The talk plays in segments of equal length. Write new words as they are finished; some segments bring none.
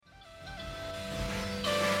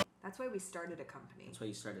That's why we started a company. That's why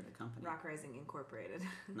you started a company. Rock Rising Incorporated.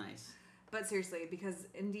 Nice. But seriously, because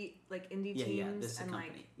indie teams this is a and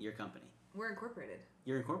company. like Your company. we're incorporated.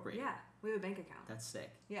 You're incorporated. Yeah, we have a bank account. That's sick.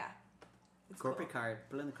 Yeah. It's Corporate cool. card.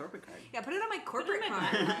 Put it in the corporate card. Yeah, put it on my corporate my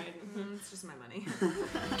card. bank card. It's just my money.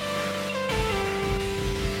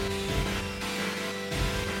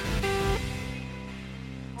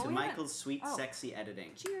 To we Michael's sweet, oh. sexy editing.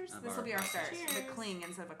 Cheers. of This will be our podcast. start. Cheers. The cling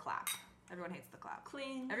instead of a clap. Everyone hates the clap.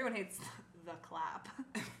 Cling. Everyone hates the clap.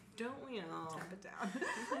 Don't we all? Tap it down.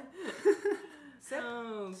 Sip.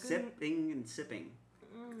 Oh, good. Sipping and sipping.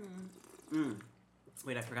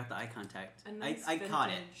 Wait, I forgot the eye contact. A nice I caught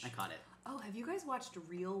it. vintage. I caught it. Oh, have you guys watched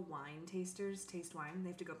real wine tasters taste wine? They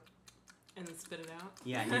have to go. And then spit it out.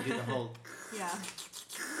 Yeah, and you do the whole... Yeah.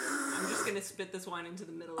 I'm just gonna spit this wine into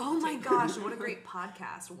the middle. Oh of the my table. gosh, what a great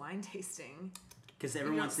podcast, wine tasting. Because You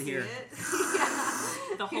everyone don't wants to see hear... it?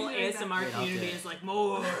 Yeah. The whole You're doing that. ASMR Wait, I'll do community it. is like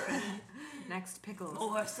more, Next, pickles.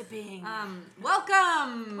 more sipping.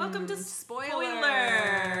 Welcome! Welcome to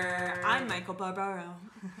Spoiler! I'm Michael Barbaro.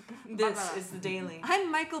 This Barbaro. is the Daily. I'm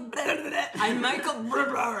Michael. I'm Michael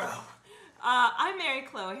Barbaro. I'm Mary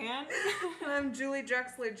Clohan, I'm Julie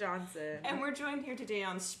Drexler Johnson. and we're joined here today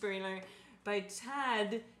on Spoiler by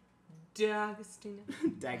Tad D'Agostino.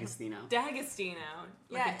 D'Agostino. D'Agostino,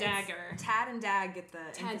 like a dagger. Tad and Dag get the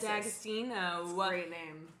Tad emphasis. D'Agostino. It's a great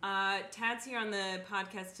name. Tad's here on the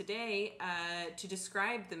podcast today to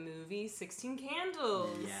describe the movie 16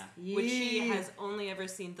 Candles, Yeah. which she has only ever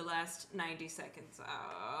seen the last 90 seconds of.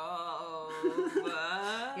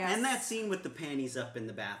 Yes. And that scene with the panties up in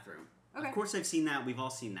the bathroom. Okay. Of course I've seen that. We've all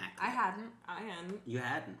seen that. I hadn't. I hadn't. You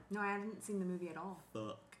hadn't. No, I hadn't seen the movie at all.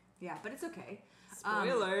 Fuck. Yeah, but it's okay.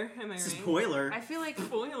 Spoiler, am I right? Spoiler. I feel like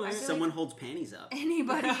Spoiler. I feel Someone holds panties up.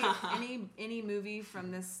 anybody, any movie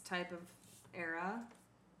from this type of era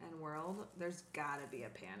and world, there's gotta be a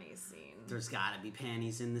panties scene. There's gotta be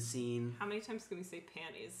panties in the scene. How many times can we say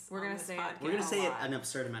panties? We're on gonna this say it. podcast? We're gonna a say it lot. an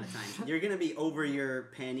absurd amount of times. You're gonna be over your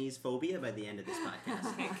panties phobia by the end of this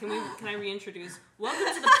podcast. Okay, can I reintroduce?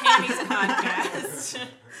 Welcome to the Panties Podcast.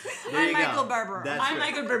 There I'm you Michael go. Barbaro. That's I'm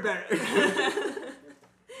right. Michael Barbaro.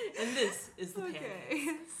 And this is the Panties. Okay,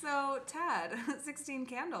 so Tad, 16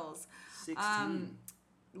 Candles. 16.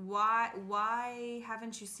 Why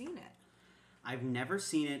haven't you seen it? I've never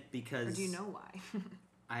seen it because Or do you know why?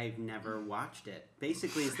 I've never watched it.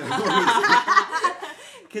 Basically, it's the whole reason.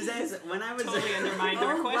 Because when I was Totally undermined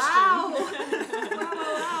our Oh, question.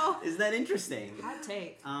 wow. is that interesting? Hot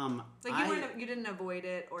take. Like You didn't avoid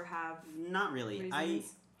it or have not really.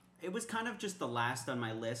 reasons? It was kind of just the last on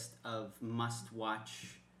my list of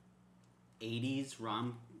must-watch 80s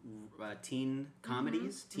teen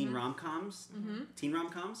comedies, teen rom-coms, teen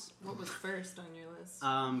rom-coms. What was first on your list?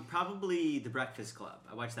 Probably The Breakfast Club.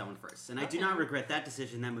 I watched that one first, and I do Okay. not regret that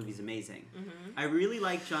decision. That movie's amazing. I really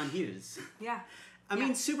like John Hughes. Yeah. I Yeah.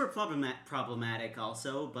 mean, super problematic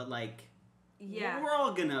also, but like, Yeah. we're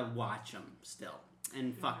all gonna watch them still,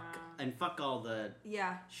 and fuck all the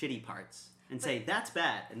Yeah. shitty parts, and say that's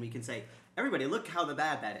bad, and we can say, everybody, look how the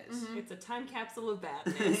bad that is. It's a time capsule of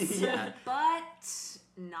badness. Yeah, But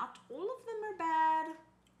not all of them are bad.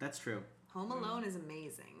 that's true. Home Alone is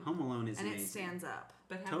amazing. Home Alone is and amazing. it stands up.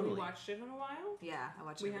 But have Totally. we watched it in a while? Yeah, I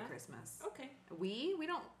watch it We every have? Christmas. Okay. We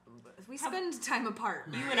don't. We spend time apart.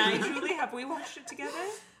 You and I, Julie, have we watched it together?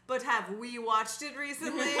 But have we watched it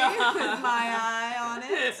recently with my eye on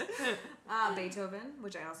it? Beethoven,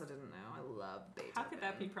 which I also didn't know. I love Beethoven. How could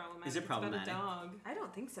that be problematic? Is it problematic? It's about a dog. I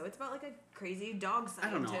don't think so. It's about like a crazy dog I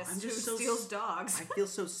don't know. scientist I'm just who so steals dogs. I feel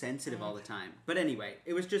so sensitive all the time. But anyway,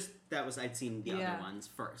 it was just I'd seen the Yeah. other ones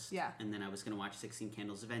first. Yeah. And then I was gonna watch 16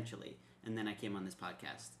 Candles eventually, and then I came on this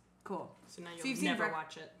podcast. Cool. So now So you'll you've seen never Break-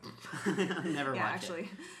 watch it. I'll never Yeah, watch actually. it.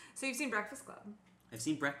 So you've seen Breakfast Club. I've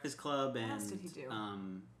seen Breakfast Club and else did he do?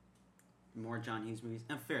 More John Hughes movies.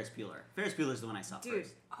 And Ferris Bueller. Ferris Bueller's the one I saw Dude,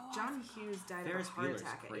 first. John Hughes died Ferris of a heart Bueller's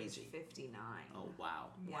attack crazy. at age 59. Oh wow.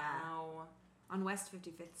 Yeah. Wow. On West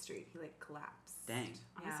 55th Street, he like collapsed. Dang.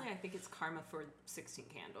 Honestly, I think it's karma for 16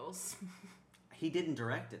 Candles. He didn't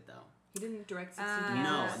direct it though. He didn't direct 16 Uh, Candles.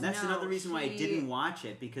 No, and that's no, another reason why I he- didn't watch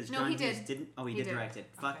it because No, John he Hughes did. didn't. Oh, he He did did. direct it.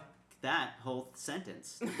 Fuck Okay. that whole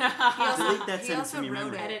sentence. He Delete also, that he sentence also from your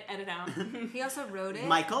wrote memory. it. Edit out. He also wrote it.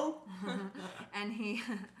 Michael. And he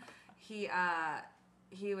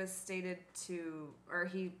was stated to, or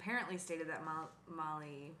he apparently stated that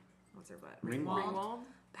Molly, what's her butt? Ringwald. Ringwald?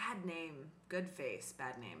 Bad name. Good face.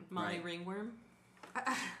 Bad name. Molly Right. Ringworm?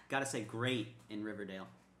 Gotta say, great in Riverdale.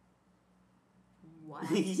 What?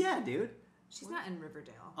 Yeah, dude. She's not in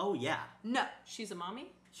Riverdale. Oh yeah, No. She's a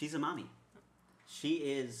mommy? she's a mommy. She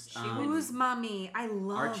is. Who's mommy? I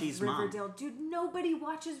love Archie's mom. Riverdale. Dude, nobody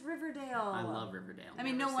watches Riverdale. I love Riverdale. I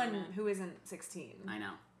mean, Never no seen one it. who isn't 16. I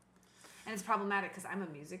know. And it's problematic because I'm a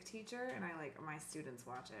music teacher and my students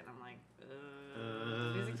watch it. And I'm like,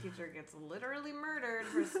 the music teacher gets literally murdered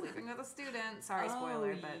for sleeping with a student. Sorry,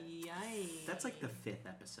 spoiler, but Yikes. That's like the 5th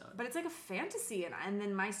episode. it's like a fantasy. And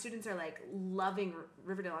then my students are like loving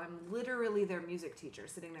Riverdale. And I'm literally their music teacher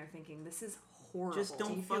sitting there thinking, this is horrible. Just don't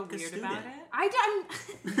Do you feel fuck a weird student. about it?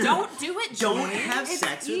 I'm Don't do it, Don't Julie. have it's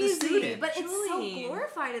sex easy, with a student. but it's so Julie.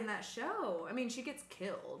 glorified in that show. I mean, she gets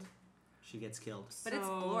killed. She gets killed. But it's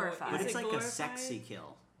So, glorified. But is it's it like glorified? a sexy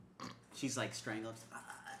kill. She's like strangled,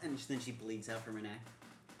 and then she bleeds out from her neck.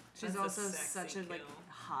 She's That's a also sexy such a like kill.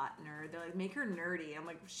 hot nerd. They're like, make her nerdy. I'm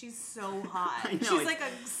like, she's so hot. I know, She's it's- like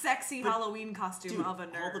a sexy but, Halloween costume Dude, of a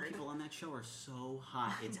nerd. all the people on that show are so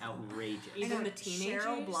hot. It's outrageous. I Even know, the teenagers?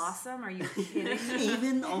 Cheryl Blossom, are you kidding me?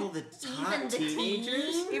 Even all the top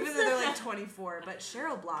teenagers. Even though they're like 24, but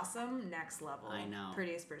Cheryl Blossom, next level. I know.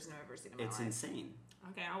 Prettiest person I've ever seen in my It's life. insane.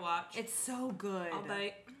 Okay, I'll watch. It's so good. I'll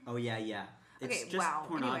bite. Oh yeah, yeah. It's Okay, just wow.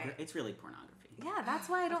 pornography. Anyway. It's really pornography. Yeah, that's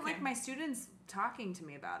why I don't Okay. like my students talking to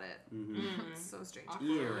me about it. Mm-hmm. It's so strange.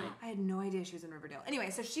 Yeah, right. I had no idea she was in Riverdale. Anyway,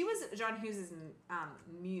 so she was John Hughes'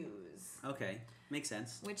 muse, Okay, makes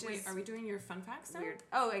sense. which Wait, is are we doing your fun facts now? weird.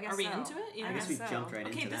 Oh, I guess Are we so. into it? Yeah. I guess we so. jumped right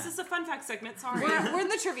Okay, into this that. is a fun fact segment. Sorry. We're in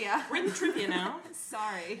the trivia. We're in the trivia now.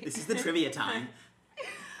 Sorry. This is the trivia time.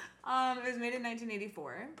 It was made in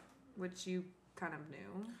 1984, which you kind of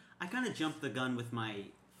knew. I kind of jumped the gun with my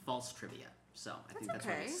false trivia, so I think that's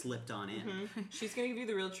why okay. it slipped on in. She's gonna give you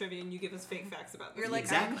the real trivia, and you give us fake facts about this. You're like,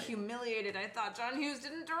 Exactly. I'm humiliated. I thought John Hughes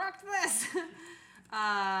didn't direct this.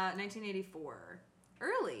 1984.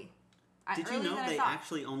 Early. Did you Earlier know than I they thought.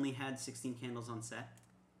 actually only had 16 candles on set?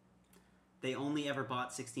 They only ever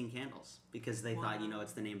bought 16 candles because they thought,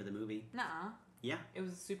 it's the name of the movie. Nuh-uh. Yeah, It was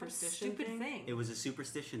a What a superstition stupid thing. it was a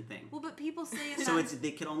superstition thing. Well, but people say in So that. they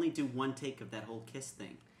could only do one take of that whole kiss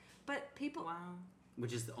thing, But people. Wow.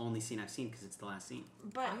 which is the only scene I've seen because it's the last scene.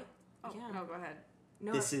 But. Oh, yeah. no, go ahead.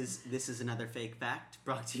 No. This is another fake fact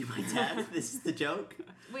brought to you by Dad. This is the joke.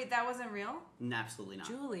 Wait, that wasn't real? Absolutely not.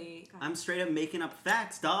 Julie. I'm straight up making up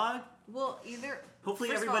facts, dog. Well, either. Hopefully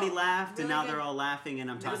First of everybody all, laugh, and really now good- they're all laughing, and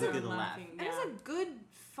I'm talking They're through the laugh. laughing, It was a good.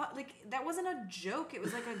 Like, that wasn't a joke. It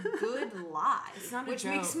was like a good lie. It's not a which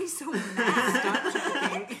joke. makes me so mad.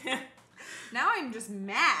 Stop joking. Now I'm just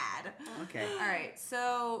mad. Okay. All right,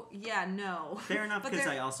 so yeah, no. Fair enough, But because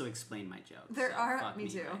there- I also explained my joke. There so are fuck me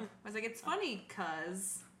too. right? I was like, it's funny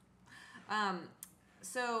because,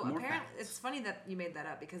 so More apparently facts. it's funny that you made that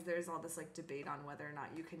up because there's all this like debate on whether or not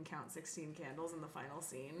you can count 16 candles in the final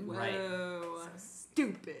scene. Right. Whoa.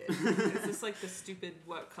 Stupid. Is this like the stupid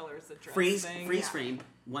what color's the dress Freeze thing? freeze Yeah. frame.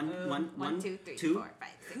 One, 1, 2, 3, two. 4, 5,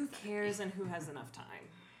 6. Who cares and who has enough time?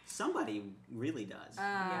 Somebody really does.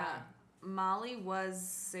 Yeah. Molly was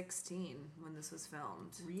 16 when this was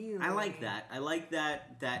filmed. Really? I like that. I like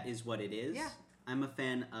that. That is what it is. Yeah. I'm a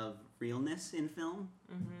fan of realness in film.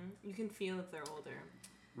 You can feel if they're older.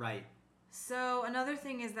 Right. So another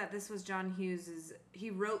thing is that this was John Hughes's.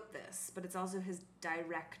 He wrote this, but it's also his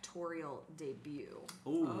directorial debut.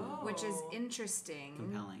 Ooh. Which is Oh. interesting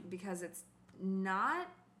Compelling. because it's not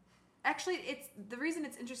actually it's the reason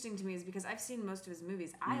it's interesting to me is because I've seen most of his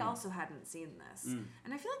movies. I also hadn't seen this,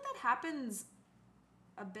 and I feel like that happens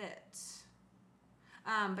a bit.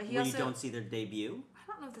 But he Where also you don't see their debut.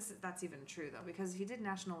 I don't know if that's even true though because he did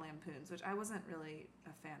National Lampoons, which I wasn't really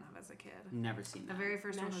a fan of as a kid. Never seen The that. very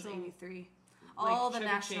first one was National- '83. like All the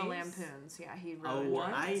Chevy National Chase? Lampoons. Yeah, he wrote. Oh,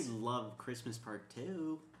 and I directed. love Christmas Part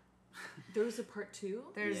 2. There was a part 2?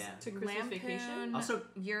 There's Yeah. To Christmas Lampoon, Vacation? Also,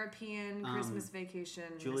 European Christmas Vacation.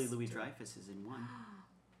 Julie Miss- Louis-Dreyfus is in one.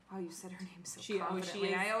 Oh, you said her name so She- oh, she confidently.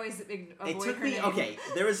 is- I always It avoid took her me name. okay.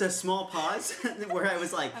 There was a small pause where I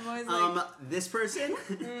was like, I'm always like- this person,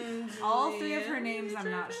 All three of her names, I'm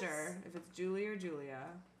not sure if it's Julie or Julia.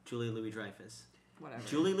 Julie Louis-Dreyfus. Whatever.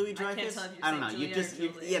 Julie Louis-Dreyfus. tell if you're I don't know. saying You Julia or just you,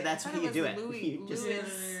 Julie. yeah, that's I how thought you it do was it. Louis- You just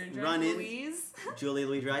Louis- run in. Louise. Julie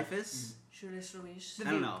Louis-Dreyfus. Julius Ruiz. The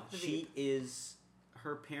I don't Veep, know. the She Veep. is.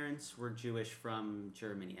 Her parents were Jewish from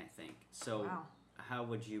Germany, I think. So Wow. how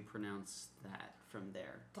would you pronounce that from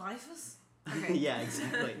there? Dreyfus? Okay. Yeah,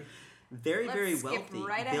 exactly. Very, Let's very skip wealthy.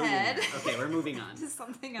 right billionaire. ahead. Okay, we're moving on. To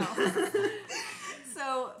something else.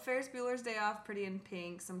 So Ferris Bueller's Day Off, Pretty in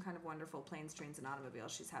Pink, Some Kind of Wonderful, Planes, Trains, and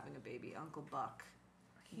Automobiles. She's having a baby. Uncle Buck.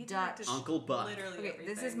 He Dutch. directed Uncle Buck. Literally Okay, everything.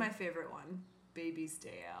 this is my favorite one. Baby's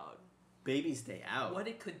Day Out. Baby's Day Out.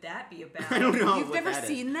 What could that be about? I don't know. You've what never that is.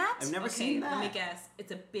 seen that? I've never Okay, seen that. let me guess.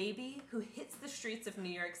 It's a baby who hits the streets of New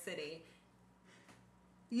York City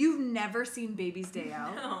You've never seen Baby's Day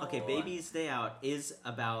Out? No. Okay, Baby's Day Out is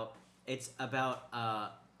about a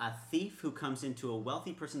thief who comes into a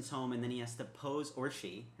wealthy person's home and then he has to pose, or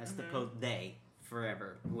she has to pose, they,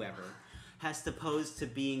 forever, whoever, has to pose to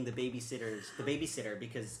being the babysitter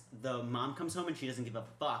because the mom comes home and she doesn't give a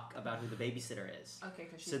fuck about who the babysitter is. Okay,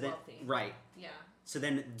 because she's So then, wealthy. right. Yeah. So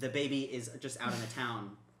then the baby is just out in the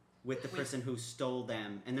town with the person who stole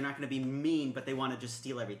them, and they're not going to be mean, but they want to just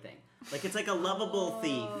steal everything. Like, it's like a lovable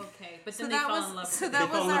thief. Okay, but So then they that fall was- in love so with that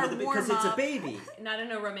it. They fall in was love our with it because it's a warm-up. baby. Not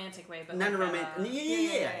in a romantic way, but Not like a romantic.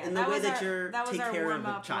 Yeah. In the That way was that our- you're that was take our care of a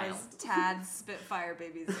warm-up child. was Tad's Spitfire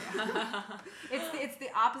Baby's Day Out. It's the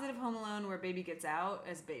opposite of Home Alone, where baby gets out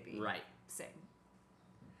as baby. Right. Same.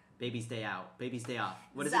 Baby's Day Out. Baby's Day Off.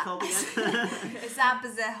 What is it Zap. called again? It's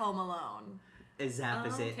opposite Home Alone. Is Zap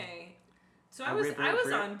is it? Okay. So A I was rip, I rip, was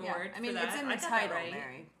rip. on board. Yeah. I mean, for that. it's in I the got that title, right.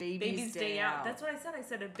 Mary. Baby's Day Out. That's what I said. I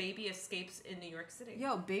said a baby escapes in New York City.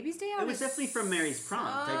 Yo, Baby's Day Out. It was is definitely from Mary's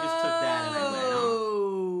prompt. I just took that and I went,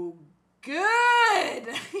 Oh, good.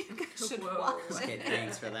 You guys should Whoa. watch Okay, it.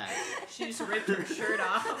 thanks for that. She just ripped her shirt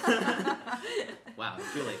off. Wow,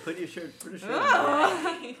 Julie, put your shirt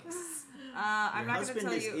on. I'm Your not going to husband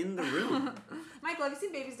tell is you. in the room. Michael, have you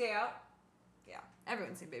seen Baby's Day Out? Yeah,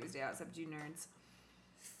 everyone's seen Baby's Day Out except you nerds.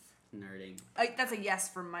 Nerding. That's a yes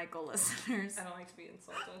for Michael listeners. I don't like to be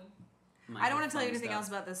insulted I don't want to tell you Thumbs anything up. else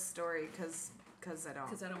about this story because I don't.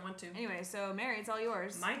 because I don't want to. Anyway, so Mary, it's all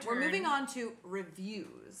yours. My We're turn. moving on to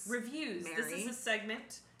reviews. Reviews. This Mary. is a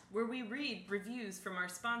segment where we read reviews from our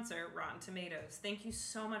sponsor, Rotten Tomatoes. Thank you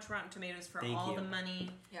so much, Rotten Tomatoes, for Thank all you. the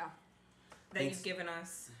money Yeah. that Thanks. you've given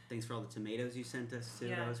us. Thanks for all the tomatoes you sent us too.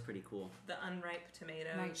 Yeah. That was pretty cool. The unripe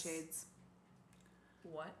tomatoes. Nightshades.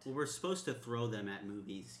 What? Well, we're supposed to throw them at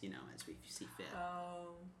movies, as we see fit.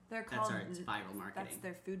 Oh, They're That's called. our viral marketing. That's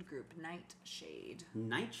their food group, Nightshade.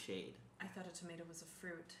 Nightshade. I thought a tomato was a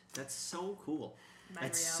fruit. That's so cool. My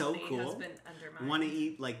That's so reality has cool. been I undermined. want to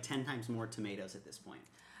eat like 10 times more tomatoes at this point.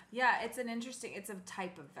 Yeah, it's a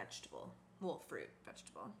type of vegetable. Well, fruit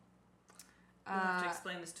vegetable. You'll have to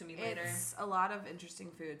explain this to me later. It's a lot of interesting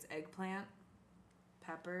foods. Eggplant,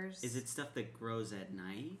 peppers. Is it stuff that grows at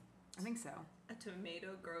night? I think so. A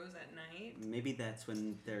tomato grows at night. Maybe that's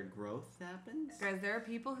when their growth happens? Guys, there are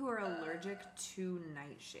people who are allergic to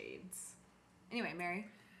nightshades. Anyway, Mary,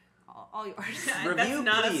 all yours. Review, That's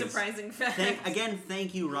not please. a surprising fact.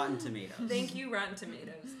 Thank you, Rotten Tomatoes. Thank you, Rotten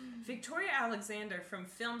Tomatoes. Victoria Alexander from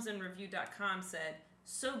filmsandreview.com said,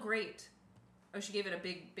 so great. Oh, she gave it a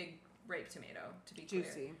big ripe tomato, to be clear.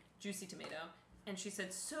 Juicy. Juicy tomato. And she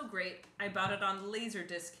said, so great, I bought it on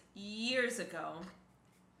Laserdisc years ago.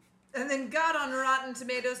 And then got on Rotten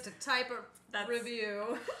Tomatoes to type a That's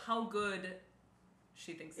review. how good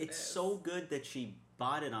she thinks it It's is. so good that she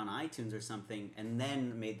bought it on iTunes or something and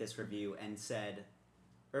then made this review and said,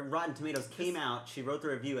 or Rotten Tomatoes came out, she wrote the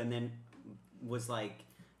review and then was like,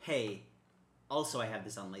 hey, also I have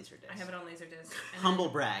this on Laserdisc. I have it on Laserdisc. And Humble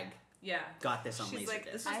then- brag. Yeah. Got this on She's Laserdisc. like,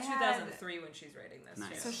 this was I 2003 when she's writing this.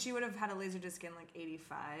 Nice. too. So she would have had a Laserdisc in like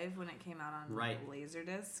 85 when it came out on Right.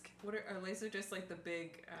 Laserdisc. What are Laserdisc like the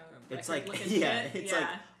big It's like record-looking yeah, shit? it's like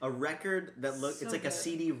a record that So it's like a good.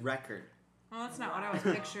 CD record. Well, that's not what I was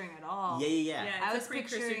Wow. picturing at all. Yeah. Yeah, I it's was a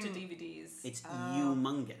precursor to picturing- DVDs. It's Oh.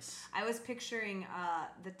 humongous. I was picturing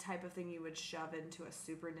the type of thing you would shove into a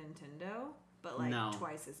Super Nintendo, but like No.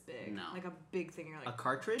 twice as big. No. Like a big thing. You're A like,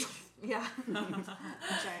 cartridge? yeah, a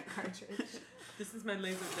giant cartridge. This is my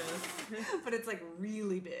Laserdisc. But it's like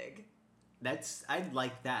really big. I'd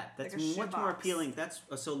like that. That's Like a much more shoebox. appealing. That's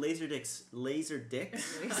so Laserdiscs. Laser, tell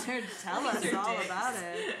us all Laserdiscs. about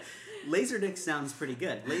it. Laserdisc sounds pretty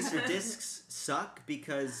good. Laserdiscs suck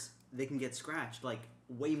because they can get scratched like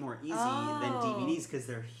way more easy than Oh. DVDs because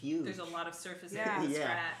they're huge. There's a lot of surface Yeah. area to Yeah.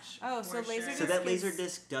 scratch. Oh, so for Laserdisc So that is-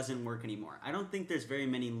 Laserdisc doesn't work anymore. I don't think there's very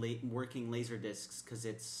many working Laserdiscs because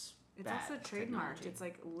it's It's bad also trademarked. technology. It's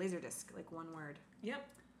like Laserdisc, like one word. Yep.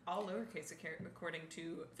 All lowercase according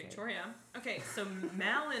to Victoria. Okay, so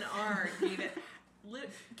Mal and R gave it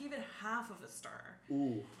half of a star.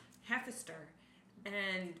 Ooh. Half a star.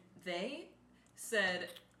 And they said,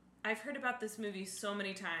 I've heard about this movie so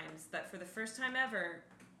many times that for the first time ever,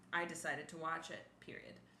 I decided to watch it,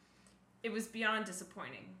 period. It was beyond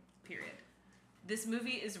disappointing, period. This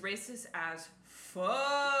movie is racist as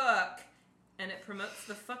fuck, and it promotes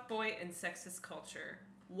the fuckboy and sexist culture.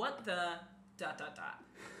 What the ...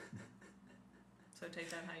 So take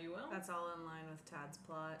that how you will. That's all in line with Tad's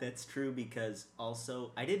plot. That's true because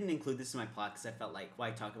also I didn't include this in my plot because I felt like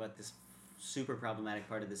why talk about this super problematic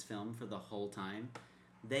part of this film for the whole time.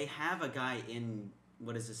 They have a guy in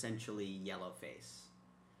what is essentially yellow face.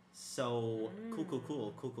 So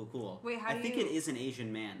cool. Wait, how I do think you- it is an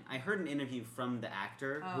Asian man. I heard an interview from the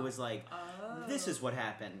actor who Oh. was like, Oh. "This is what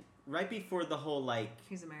happened right before the whole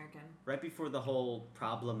He's American. right before the whole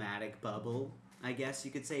problematic bubble, I guess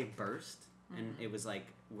you could say, burst." And it was like,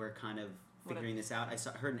 we're kind of What a- figuring this out.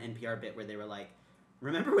 Heard an NPR bit where they were like,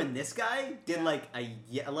 remember when this guy did like a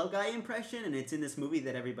yellow guy impression, and it's in this movie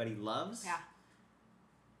that everybody loves? Yeah.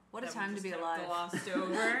 What a That we time to just be have alive. Glossed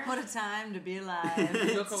over. What a time to be alive.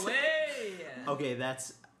 Look away. Okay,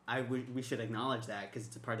 we should acknowledge that because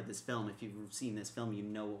it's a part of this film. If you've seen this film, you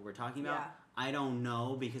know what we're talking about. Yeah. I don't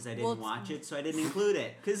know because I didn't Well, watch it, so I didn't include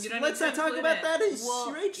it. Because You don't let's need not to talk include about it. that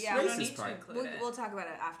Well, yeah, we don't need racist to part. include it. We'll talk about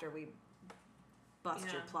it after we bust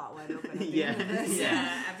your Yeah. plot wide open. At the Yeah. end of this.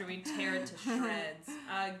 Yeah, after we tear it to shreds.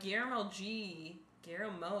 Guillermo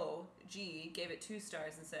G gave it 2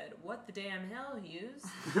 stars and said, "What the damn hell, Hughes?"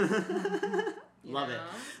 You Love it. know?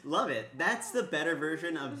 Love it. That's the better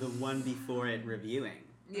version of the one before it reviewing.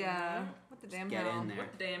 Yeah. What the damn Get hell? in there.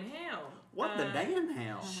 What the damn hell? What the damn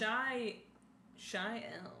hell? Shy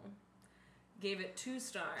L gave it 2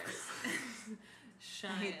 stars. Shy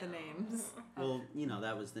I hate the L. names. Well,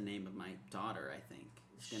 that was the name of my daughter, I think.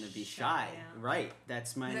 It's going to be Shy Shy. L. Right.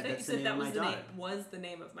 That's I thought you the said name that of was my the daughter.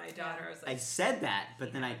 name of my daughter. I was I like, said that,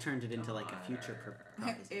 but then I turned it into like a future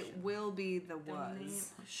proposition. It will be the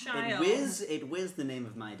was. Shy L. It whiz the name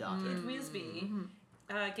of my daughter. It Wisby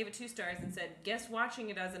gave it 2 stars and said, "Guess watching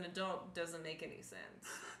it as an adult doesn't make any sense."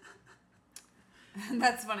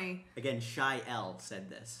 That's funny. Again, Shy L said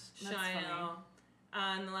this. That's Shy funny. L.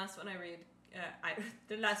 And the last one I read,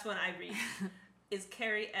 is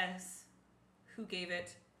Carrie S, who gave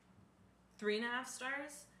it 3.5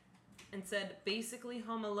 stars and said, "Basically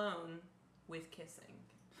Home Alone with kissing."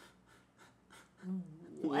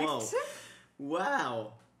 What? Whoa.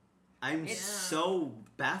 Wow. I'm It's- so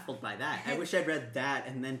baffled by that. I wish I'd read that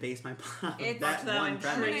and then based my plot on It's- that that one one I'm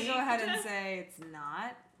premise. gonna go ahead and say it's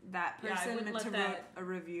not. That Yeah, I person wouldn't meant to let wrote that- a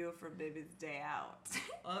review for Baby's Day Out.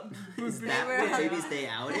 Is They that were what on- Baby's Day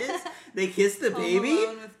Out is? They kiss the baby? Home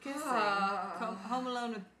Alone with kissing. Ah. Home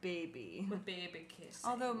Alone with baby. With baby kissing.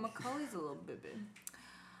 Although Macaulay's a little baby.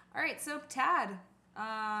 All right, so Tad,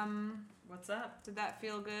 What's up? did that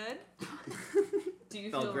feel good? Do you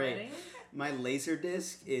Felt feel great. ready? My laser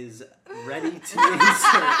disc is ready to insert.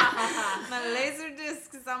 My laser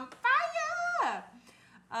disc is on fire.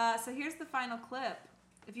 So here's the final clip.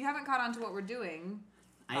 If you haven't caught on to what we're doing,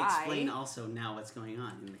 I explain also now what's going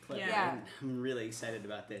on in the clip. Yeah. I'm really excited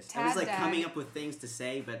about this. I Tad was like Dag. coming up with things to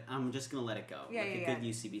say, but I'm just gonna let it go. Yeah, like yeah, a good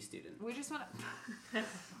UCB student. we just want you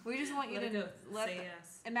Let it to go. Say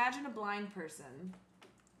yes. imagine a blind person,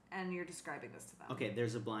 and you're describing this to them. Okay,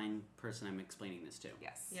 there's a blind person I'm explaining this to.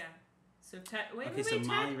 Yes. Yeah. So Ted, wait, Okay, wait, so Ted.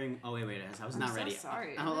 Molly Ring. Oh wait, I was I'm not so ready.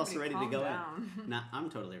 sorry. I'm also ready Everybody to go calm in. down. Nah, I'm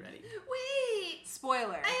totally ready. Wait,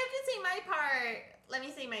 Spoiler. I have to say my part. Let me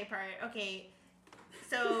say my part. Okay,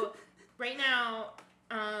 so right now,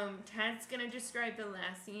 Tad's gonna describe the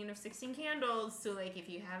last scene of 16 Candles. So like, if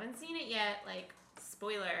you haven't seen it yet, like,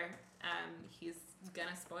 spoiler, he's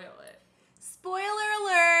gonna spoil it. Spoiler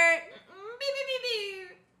alert. Beep, beep, beep,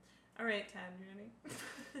 beep. All right, Tad, you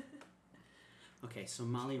ready? Okay, so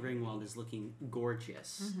Molly Ringwald is looking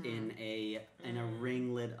gorgeous in a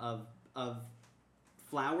ringlet of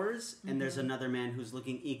flowers, and there's another man who's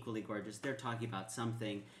looking equally gorgeous. They're talking about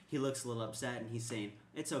something. He looks a little upset, and he's saying,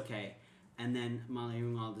 "It's okay." And then Molly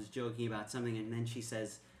Ringwald is joking about something, and then she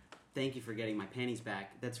says, "Thank you for getting my panties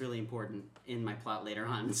back. That's really important in my plot later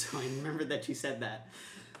on." So I remember that she said that.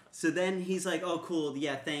 So then he's like, "Oh, cool,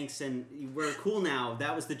 yeah, thanks, and we're cool now.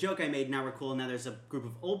 That was the joke I made, now we're cool." Now there's a group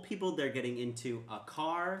of old people, they're getting into a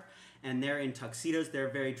car, and they're in tuxedos. They're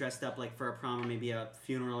very dressed up, like for a prom or maybe a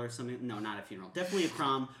funeral or something. No, not a funeral. Definitely a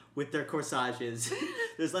prom with their corsages.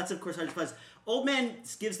 There's lots of corsage plus. Old man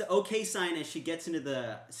gives the okay sign as she gets into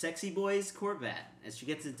the Sexy Boy's Corvette. As she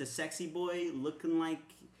gets into Sexy Boy, looking like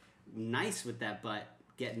nice with that butt,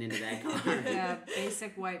 getting into that car. Yeah,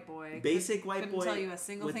 basic white boy. Basic white Couldn't boy. tell you a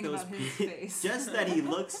single with thing those about his face. Just that he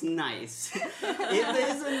looks nice. It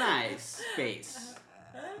is a nice face.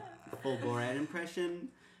 Full Borat impression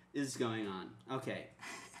is going on. Okay.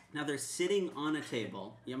 Now they're sitting on a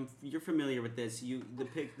table. You're familiar with this.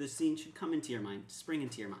 The scene should come into your mind, spring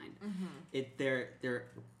into your mind.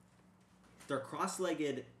 They're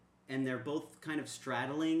cross-legged, and they're both kind of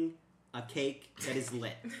straddling a cake that is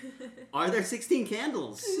lit. Are there 16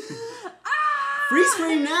 candles? Freeze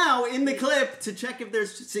frame now in the clip to check if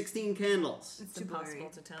there's 16 candles. It's It's too blurry. impossible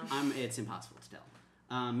to tell. It's impossible to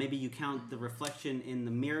tell. Maybe you count the reflection in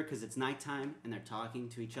the mirror because it's nighttime and they're talking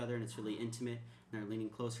to each other and it's really intimate and they're leaning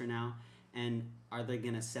closer now. And are they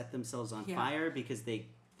gonna set themselves on Yeah. fire because they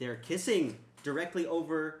they're kissing directly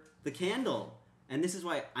over the candle. And this is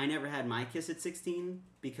why I never had my kiss at 16,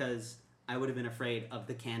 because I would have been afraid of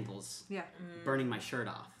the candles Yeah. burning my shirt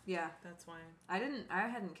off. Yeah. That's why. I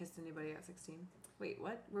hadn't kissed anybody at 16. Wait,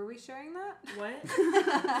 what? Were we sharing that?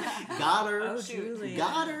 What? Got her. Oh, shoot. Julia.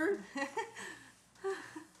 Got her.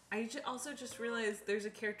 I also just realized there's a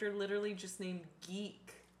character literally just named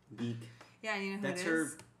Geek. Geek. Yeah, you know who That's it her.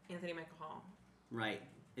 is? Anthony Michael Hall. Right.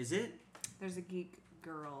 Is it? There's a geek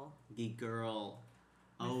girl. Geek girl.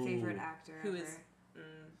 My Oh. favorite actor Who ever. is-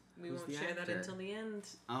 We Who's won't the share that actor? until the end.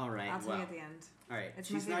 All right. I'll tell well. you at the end. All right.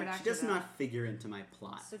 It's my She's favorite not. She actor, does though. not figure into my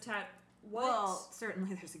plot. So, Tad, what? Well,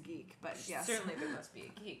 certainly there's a geek, but yes. Certainly there must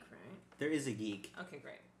be a geek, right? There is a geek. Okay,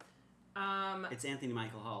 great. It's Anthony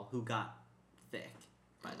Michael Hall, who got thick,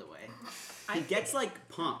 by the way. I He think- gets like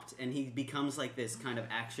pumped, and he becomes like this kind of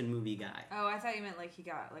action movie guy. Oh, I thought you meant like he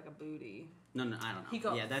got like a booty. No, I don't know. He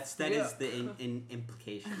got yeah, that is the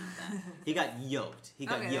implication of that. He got yoked. He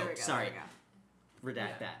got Okay, there we yoked. go, Sorry, there we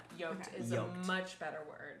redact that. Yoked Okay. is Yoked. a much better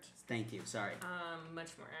word. Thank you. Sorry. Much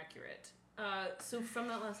more accurate. So from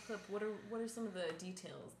that last clip, what are some of the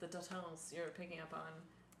details you're picking up on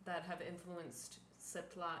that have influenced said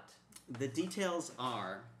plot? The details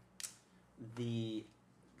are the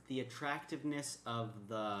attractiveness of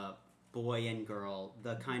the boy and girl,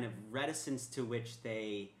 the kind of reticence to which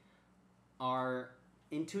they are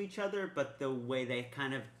into each other, but the way they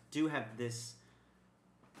kind of do have this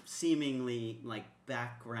seemingly like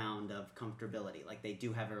background of comfortability, like they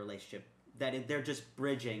do have a relationship that they're just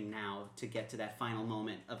bridging now to get to that final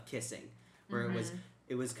moment of kissing, where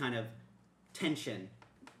it was kind of tension,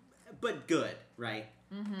 but good, right?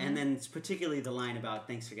 And then it's particularly the line about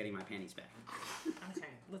 "thanks for getting my panties back." Okay,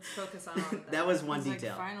 let's focus on that. That was one It's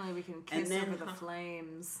detail. Like, finally, we can And kiss then- over the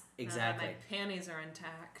flames. Exactly. My panties are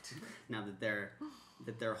intact. Now that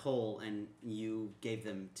they're whole and you gave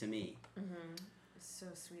them to me. So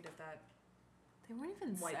sweet of that. They weren't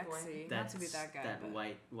even White boy. sexy. Not That's to be that guy, that but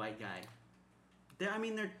white guy.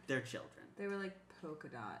 They're children. they were like polka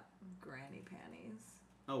dot granny panties.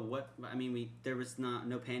 Oh, what? I mean, there was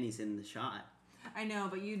no panties in the shot. I know,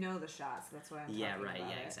 but you know the shots. That's why I'm Yeah, talking right. about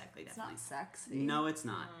Yeah, it. exactly. It's Definitely. not sexy. No, it's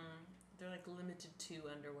not. They're like limited to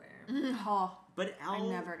underwear. Oh, But I all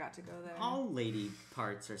never got to go there. all lady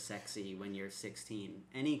parts are sexy when you're 16.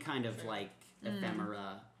 Any kind of like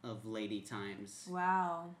ephemera of lady times,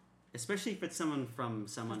 Wow. especially if it's someone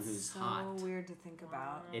That's who's so hot. weird to think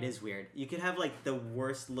about. It is weird. You could have like the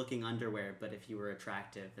worst looking underwear, but if you were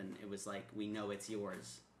attractive and it was like we know it's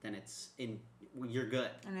yours, then you're good.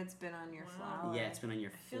 And it's been on your Wow. flower. Yeah, it's been on your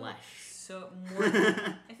I feel flesh. so more.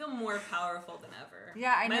 I feel more powerful than ever.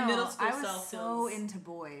 Yeah, I know. My middle school I was self so feels into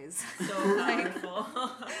boys. so powerful.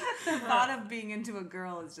 The thought of being into a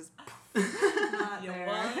girl is just not You there.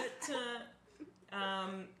 what?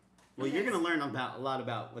 Well, you're gonna learn a lot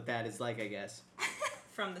about what that is like, I guess.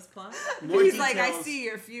 From this plot. More He's like, I details. see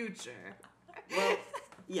your future. Well,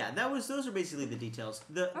 yeah, those are basically the details.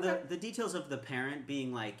 Okay. The details of the parent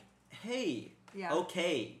being like, hey, Yeah.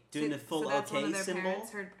 okay, doing the full so that's one okay of their symbol.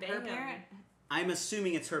 Parents, her Bam. parent. I'm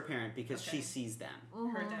assuming it's her parent because Okay. she sees them.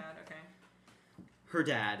 Her dad. Okay. Her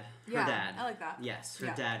dad. Her Yeah, dad. I like that. Yes, her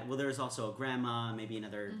Yeah. dad. Well, there's also a grandma, maybe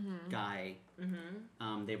another guy.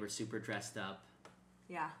 Mm-hmm. They were super dressed up.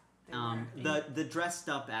 Yeah. they were. The dressed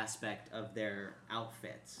up aspect of their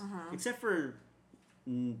outfits, except for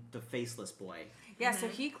the faceless boy. Yeah, so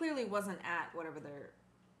he clearly wasn't at whatever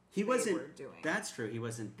He they wasn't were doing. That's true. He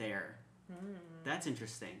wasn't there. That's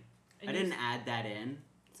interesting. And I you didn't add that in.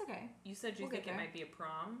 It's okay. You said you We'll think get it there. might be a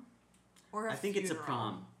prom. Or a I think it's a funeral.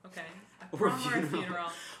 prom. Okay. A Or a prom or a funeral.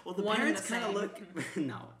 funeral. Well, the One and parents the kind of same. look.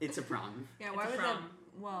 No, it's a prom. Yeah, It's why a would that? prom.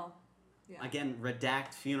 Well, yeah. Again,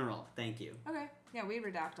 redact funeral. Thank you. Okay. Yeah, we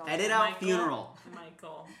redact all Edit that. out Michael. funeral.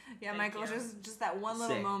 Michael. Yeah, Thank Michael, you. just that one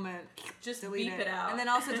little Sick. moment. Just Delete beep it out. and then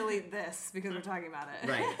also delete this because we're talking about it.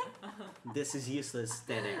 Right. This is useless.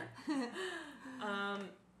 Dead air.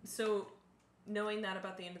 So, knowing that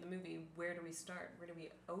about the end of the movie, where do we start? Where do we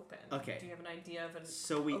open? Okay. Do you have an idea of an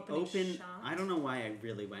So we opening open. shot? I don't know why I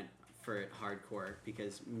really went for it hardcore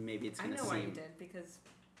because maybe it's I gonna know seem. why you did, because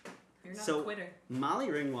you're not So- a quitter. Molly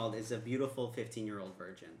Ringwald is a beautiful 15-year-old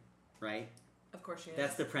virgin, right? Of course she is.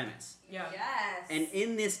 That's the premise. Yeah. Yes. And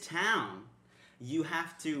in this town, you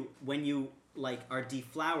have to when you like are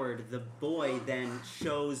deflowered, the boy then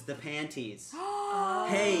shows the panties.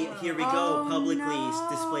 Hey, here we go. Oh, Publicly no.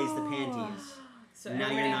 displays the panties. So Now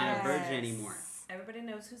you're everybody not a knows- virgin anymore. Everybody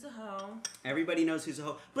knows who's a hoe. Everybody knows who's a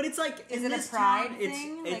hoe. But it's like Is in it a this pride town,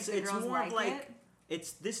 thing? it's Like the girls more of like like it?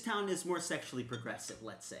 it's this town is more sexually progressive,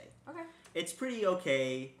 let's say. Okay. It's pretty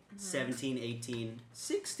okay. 17, 18,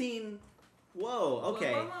 16 Whoa,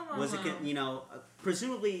 okay. whoa, Was it, whoa.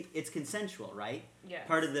 presumably it's consensual, right? Yes.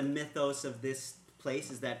 Part of the mythos of this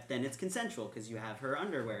place is that then it's consensual because you have her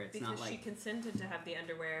underwear. It's because not she like consented to have the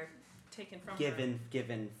underwear taken from her.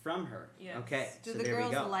 given from her. Yes. Okay, Do so the there we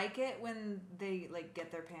girls go. like it when they like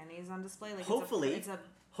get their panties on display? Like Hopefully. it's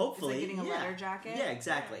Hopefully, getting a yeah. leather jacket? Yeah,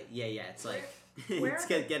 exactly. Yeah, it's like Where- it's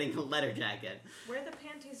getting a letter jacket. Where are the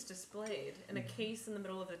panties displayed? In a case in the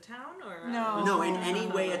middle of the town, or No. No, in any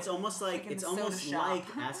way, it's almost like Like in the soda shop. like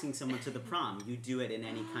asking someone to the prom. You do it in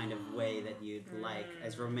any kind of way that you'd like,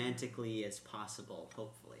 as romantically as possible.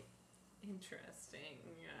 Hopefully. Interesting.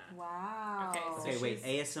 Yeah. Wow. Okay, so Okay, wait.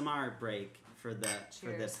 she's- ASMR break for the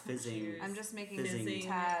Cheers. fizzing. Cheers. I'm just making Fizzing.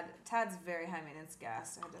 Tad's very high maintenance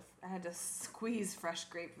guest. I had to squeeze fresh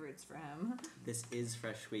grapefruits for him. This is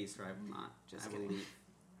fresh squeezed, or I will not. Just I will kidding. leave.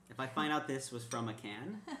 If I find out this was from a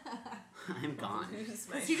can, I'm gone. Lose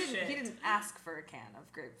my 'Cause he shit. didn't ask for a can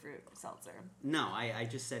of grapefruit seltzer. No, I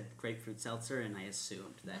just said grapefruit seltzer, and I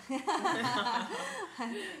assumed that.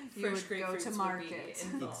 You would go grapefruits to would be market.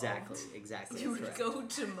 involved. Exactly. You that's would right. go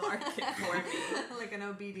to market for me. Like an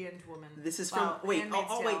obedient woman. This is Wow, from wait. Handmaid's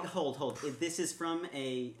Oh, wait. Tale. Hold. This is from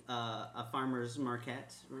a farmer's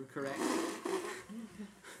market, correct?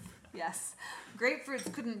 Yes.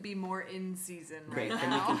 Grapefruits couldn't be more in season Great. right Then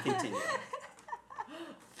now. we can continue.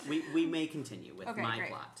 we may continue with Okay, my great.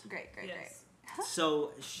 plot. Great. Yes.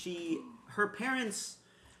 So her parents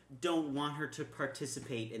don't want her to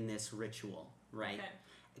participate in this ritual, right? Okay.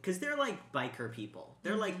 Because they're like biker people.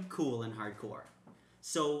 They're like cool and hardcore.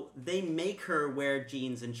 So they make her wear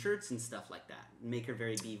jeans and shirts and stuff like that. Make her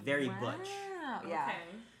be very butch. Wow. Yeah. Okay.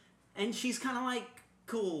 And she's kind of like,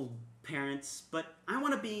 cool parents, but I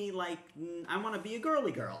want to be a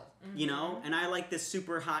girly girl, you know? And I like this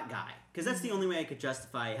super hot guy. Because that's the only way I could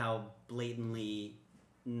justify how blatantly,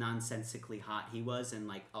 nonsensically hot he was and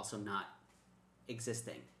like also not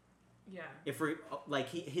existing. Yeah. If we're like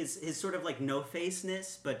his sort of like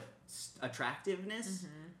no-faceness, but attractiveness,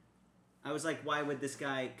 I was like, why would this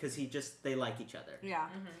guy? Because they like each other. Yeah.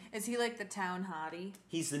 Is he like the town hottie?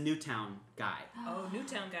 He's the Newtown guy. Oh,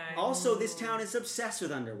 Newtown guy. Also, this town is obsessed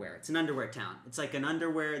with underwear. It's an underwear town. It's like an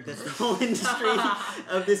underwear. The whole industry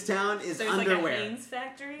of this town is There's underwear. like a Hanes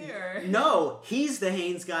factory, or No, he's the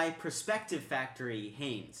Hanes guy. Perspective Factory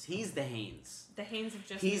Hanes. He's the Hanes. the Hanes have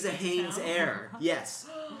just. He's a moved to Hanes town? heir. Yes,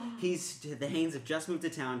 the Hanes have just moved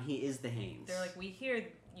to town. He is the Hanes. They're like, we hear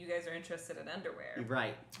you guys are interested in underwear.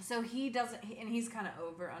 Right. So he doesn't, and he's kind of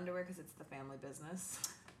over underwear because it's the family business.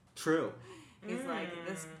 True. He's like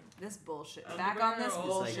this bullshit. Back on this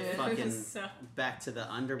Underwear It's like bullshit. fucking So- back to the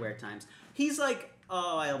underwear times. He's like,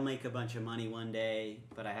 oh, I'll make a bunch of money one day,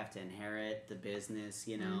 but I have to inherit the business,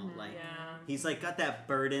 you know? Like, Yeah. he's like got that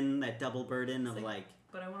burden, that double burden of like- like,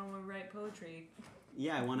 But I want to write poetry.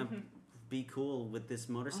 yeah, I want to be cool with this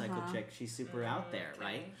motorcycle chick. She's super out there, Okay.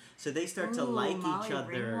 right? So they start to Ooh, like Molly each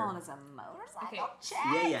other. Ringwald is a motorcycle Okay.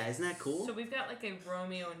 chick. Yeah, isn't that cool? So we've got like a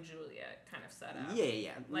Romeo and Juliet kind of setup.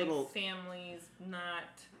 Yeah. Like Little families not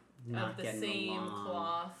not of the getting same along.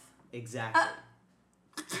 cloth. Exactly.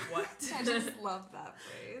 What? I just love that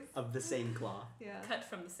phrase. Of the same cloth. Yeah. Cut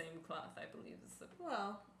from the same cloth, I believe is the,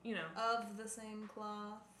 Well, you know. of the same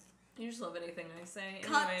cloth. You just love anything I say.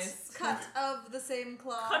 Cut. Anyways. Cut of the same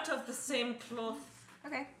cloth. Cut of the same cloth.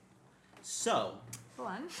 Okay. So Go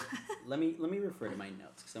on. let me refer to my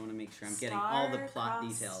notes because I want to make sure I'm getting all the plot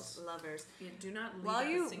Star-crossed details. Lovers. You do not leave While out a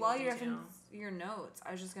you single while you're detail. referencing your notes,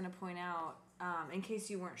 I was just gonna point out, in case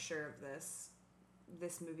you weren't sure of this,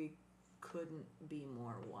 this movie couldn't be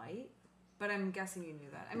more white. But I'm guessing you knew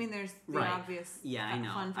that. I mean, there's the Right. obvious Yeah, I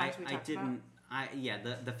know. fun facts we I talked didn't.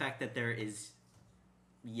 The fact that there is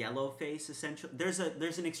yellow face essentially. There's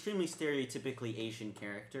an extremely stereotypically Asian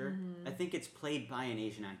character. Mm-hmm. I think it's played by an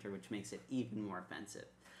Asian actor, which makes it even more offensive.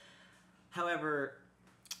 However,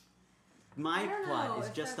 my I don't plot know is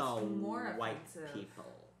if just that's all more white offensive. people.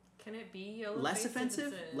 Can it be yellow Less face if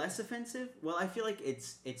offensive? it's a- Less offensive? Well, I feel like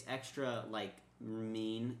it's extra like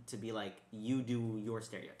mean to be like you do your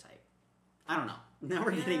stereotype. I don't know. Now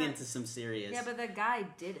we're getting Yeah. into some serious. Yeah, but the guy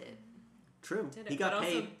did it. True. Did it, He but got also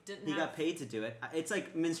paid. didn't He have- got paid to do it. It's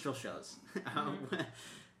like minstrel shows.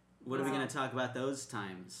 What are we Wow. going to talk about those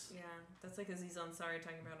times? Yeah, that's like Aziz Ansari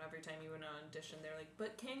talking about every time you went on audition, they're like,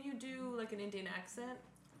 but can you do like an Indian accent?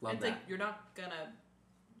 Love And it's that. like, you're not gonna,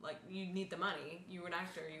 like, you need the money. You're an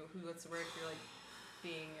actor. What's the word? You're like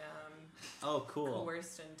being Oh, cool.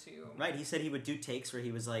 coerced into. Right. He said he would do takes where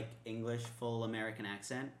he was like English, full American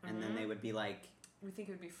accent, and then Mhm. they would be like, We think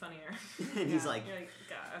it would be funnier. and he's Yeah. like, You're like,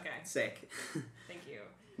 God, okay, sick. thank you.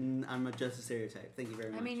 I'm just a stereotype. Thank you very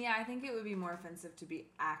much. I mean, yeah, I think it would be more offensive to be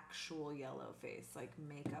actual yellow face, like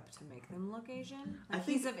makeup to make them look Asian. I Like,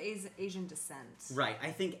 think- he's of Asian descent. Right.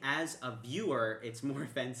 I think as a viewer, it's more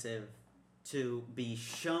offensive to be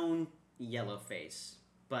shown yellow face,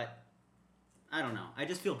 but I don't know. I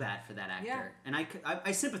just feel bad for that actor, Yeah. and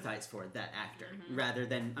I sympathize for that actor rather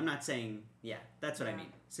than I'm not saying that's what I Yeah.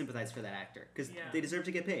 mean. Sympathize for that actor because Yeah. they deserve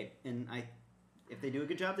to get paid, and if they do a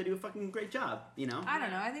good job, they do a fucking great job. You know, I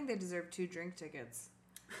don't know. I think they deserve 2 drink tickets.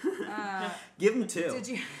 give them 2. Did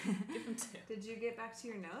you Give him 2. Did you get back to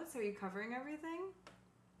your notes? Are you covering everything?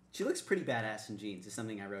 She looks pretty badass in jeans. Is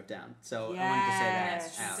something I wrote down. So I wanted to Yes.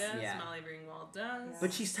 say that out. She does. Yeah. Molly Ringwald does. Yeah.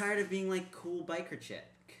 But she's tired of being like cool biker chick.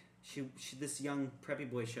 She this young preppy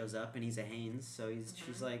boy shows up and he's a Hanes, so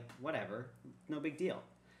she's like whatever, no big deal.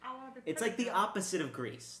 I wanna be It's like the pretty. opposite of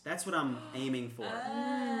Grease. That's what I'm aiming for.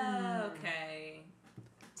 Oh, okay.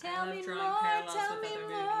 Tell love me drawing more. parallels Tell with me other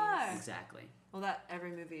more. movies. Exactly. Well, that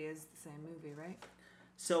every movie is the same movie, right?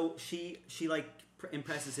 So she like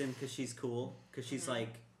impresses him because she's cool, because she's like,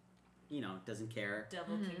 doesn't care,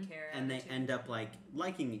 Devil can care. and they attitude. end up like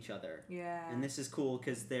liking each other. Yeah. And this is cool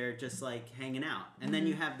because they're just like hanging out. And then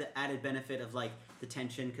you have the added benefit of like the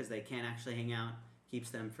tension because they can't actually hang out. Keeps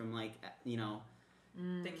them from like, They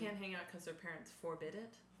can't hang out because their parents forbid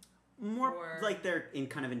it. more Or- like they're in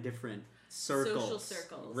kind of in different circles. Social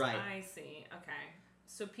circles. Right. I see. Okay.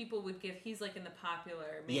 So people would he's like in the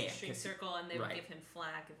popular Yeah, mainstream 'cause- circle, and they would right. give him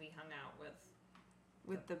flack if he hung out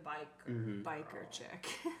with the biker. Mhm. biker chick.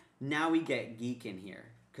 Now we get Geek in here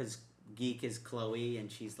because Geek is Chloe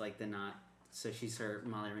and she's like so she's her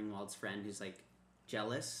Molly Ringwald's friend who's like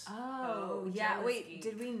jealous. Oh, Oh, yeah. jealous Wait, geek.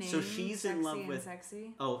 did we name So she's in Sexy love and with-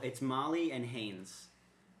 Sexy? Oh, it's Molly and Haynes.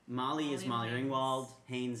 Molly is Molly Molly and Ringwald.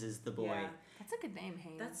 Haynes is the boy. Yeah. That's a good name,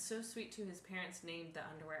 Haynes. That's so sweet too. His parents named the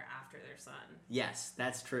underwear after their son. Yes,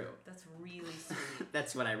 that's true. That's really sweet.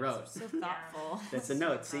 That's what I wrote. so thoughtful. That's a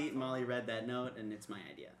note. See, Molly read that note, and it's my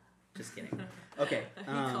idea. Just kidding. Okay. He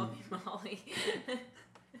called me Molly.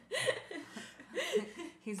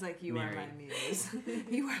 He's like, you Mary. are my muse.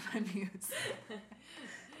 You are my muse.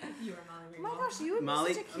 You are Molly Oh my Ringwald. gosh, you would Molly.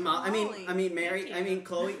 be such a cute I Molly. mean Mary. Thank I you. mean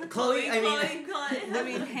Chloe. Chloe. I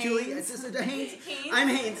mean, Julie. Haynes. It's just Haynes. Haynes. I'm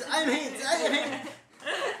Haynes. I'm Haynes. I'm Haynes.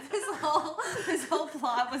 This whole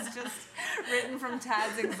plot was just written from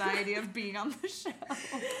Tad's anxiety of being on the show.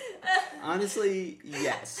 Honestly,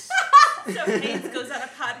 yes. So Haynes goes on a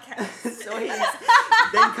podcast. So he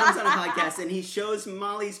then comes on a podcast and he shows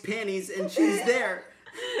Molly's panties and she's there.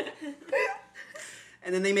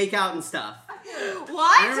 And then they make out and stuff.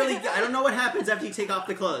 What? I don't know what happens after you take off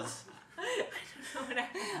the clothes. I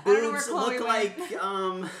don't know where Boobs Chloe look went. like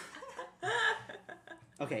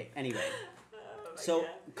Okay, anyway. Oh my So God.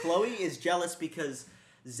 Chloe is jealous because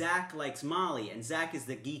Zach likes Molly and Zach is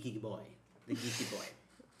the geeky boy. The geeky boy.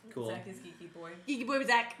 Cool. Zach is geeky boy. Geeky boy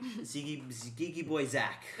Zach. Geeky boy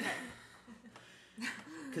Zach.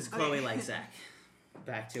 Because Chloe likes Zach.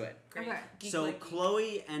 Back to it. Great. Okay. Geek So like geek.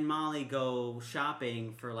 Chloe and Molly go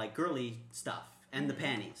shopping for like girly stuff and the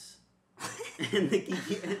panties. And the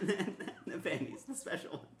geeky and the panties, the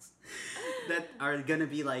special ones. That are gonna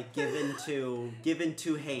be like given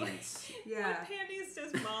to Haynes. Yeah. What panties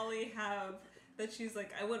does Molly have that she's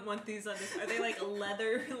like, I wouldn't want these on this? Are they like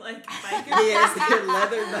leather, like biker Yes, they're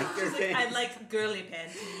leather biker She's like, I panties. like girly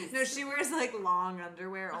panties. No, she wears like long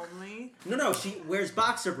underwear only. No, she wears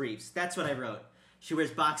boxer briefs. That's what I wrote. She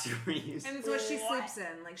wears boxer briefs. And it's what she What? sleeps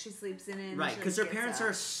in. Like she sleeps in it. and Right, she, because like, her gets parents up.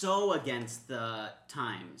 are so against the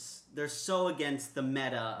times. They're so against the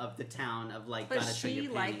meta of the town of like. But gotta show she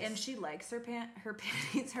your like, panties. and she likes her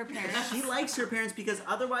panties. Her parents. She likes her parents because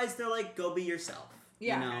otherwise they're like, go be yourself.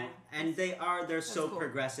 Yeah. You know, Okay. and they're so cool.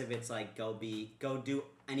 progressive. It's like go do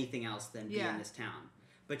anything else than be Yeah. in this town.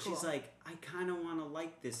 But she's Cool. like, I kind of want to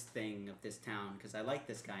like this thing of this town because I like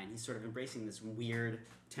this guy, and he's sort of embracing this weird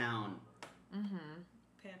town.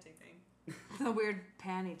 Panty thing. The weird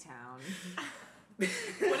panty town. What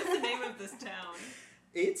is the name of this town?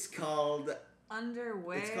 It's called.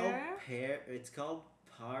 Underwear. It's called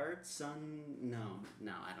Partson. No,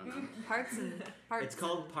 I don't know. Parts and parts. It's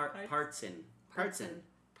called Partson. Partson.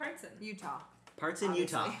 Partson. Utah. Parts in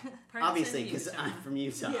Utah. Partson, Obviously, because Utah. I'm from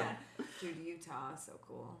Utah. Yeah. Dude, Utah is so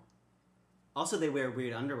cool. Also, they wear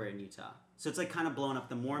weird underwear in Utah. So it's like kind of blowing up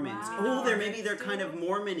the Mormons. Wow. Oh, they're kind of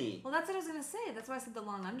Mormon-y. Well, that's what I was gonna say. That's why I said the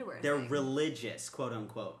long underwear. They're thing. religious, quote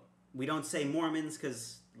unquote. We don't say Mormons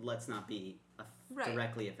because let's not be Right.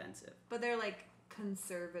 directly offensive. But they're like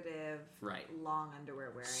conservative, Right. long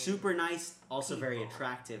underwear wearing. Super nice, also very people.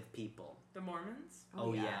 attractive people. The Mormons?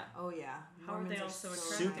 Oh, yeah. Oh yeah. How are they Mormons all so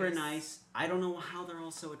attractive? Super nice. I don't know how they're all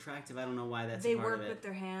so attractive. I don't know why that's They a part work of it. with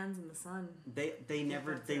their hands in the sun. They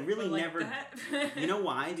never that's they it. really But like never that? You know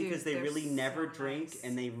why? Dude, Because they they're really never so drink nice.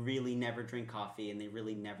 and they really never drink coffee and they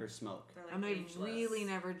really never smoke. They're like And they ageless. really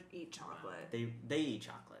never eat chocolate. They eat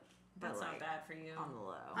chocolate. That's but, not like, bad for you. On the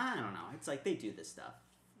low. I don't know. It's like they do this stuff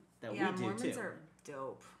that Yeah, we do Mormons too. are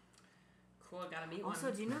dope. Cool, gotta meet Also,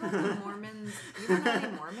 one. do you know that the Mormons? You don't know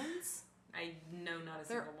any Mormons? I know not a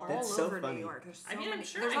They're single all one. That's so over funny. New York. There's so I mean, I'm many.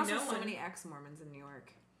 sure there's I also know so one. many ex-Mormons in New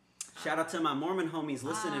York. Shout out to my Mormon homies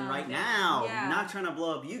listening right yeah. now. Yeah. Not trying to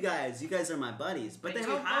blow up you guys. You guys are my buddies. But Way they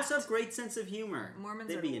too have, hot. also have great sense of humor. Mormons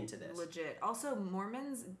They'd are be into this. legit. Also,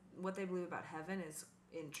 Mormons, what they believe about heaven is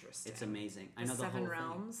interesting. It's amazing. I The know the seven whole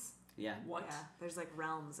realms. thing. Yeah. What? Yeah, there's like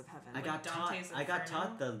realms of heaven. I got taught. Dante's I got Inferno?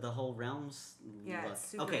 taught the whole realms. Yeah, look. it's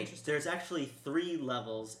super okay, interesting. there's actually 3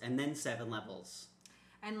 levels and then 7 levels.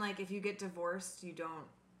 And like, if you get divorced, you don't.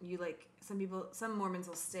 You like some Mormons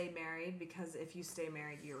will stay married because if you stay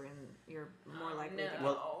married, you're more Oh, likely no. to.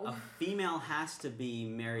 Well, a female has to be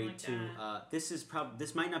married like to.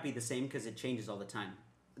 This might not be the same because it changes all the time.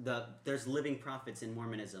 There's living prophets in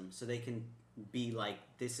Mormonism, so they can be like,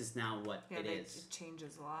 this is now what Yeah, it it is.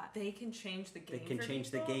 changes a lot. They can change the They game. can for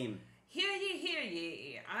change the people? game. Hear ye, hear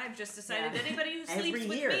ye. I've just decided Yeah. anybody who Every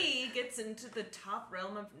sleeps year. with me gets into the top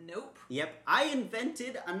realm of nope. Yep, I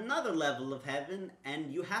invented another level of heaven,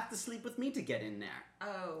 and you have to sleep with me to get in there.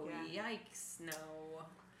 Oh, Yeah. yikes, no.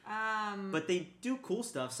 But they do cool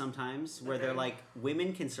stuff sometimes where they're Okay. like,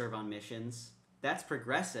 women can serve on missions. That's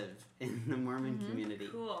progressive in the Mormon community.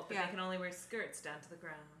 Cool, but Yeah. they can only wear skirts down to the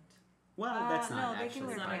ground. Well, that's no, not they can actually. wear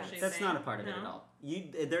It's not pants. actually That's not a thing? part of it at No? all.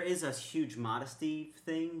 There is a huge modesty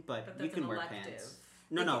thing, but, But you that's can an wear elective. pants.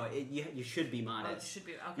 No, you should be Oh, it modest. should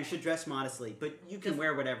be, okay. You should dress modestly, but you can Does-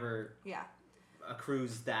 wear whatever Yeah,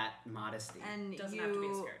 accrues that modesty. and Doesn't you have to be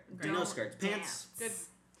a skirt. Great. don't No skirts. Pants. dance.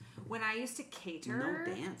 When I used to cater,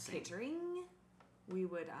 No dancing. catering, we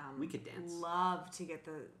would We could dance. love to get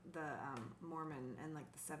the Mormon and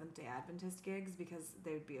like the Seventh Day Adventist gigs because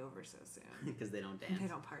they would be over so soon. Because they don't They dance.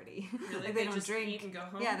 don't party. Really? Like, They they don't just drink. eat and go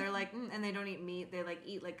home? Yeah, they're like, and they don't eat meat. They like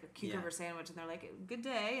eat like a cucumber sandwich, and they're like, "Good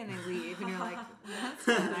day," and they leave, and you're like, "That's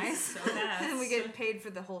so nice." So fast. And we get paid for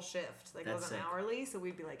the whole shift. Like it That's wasn't sick. hourly, so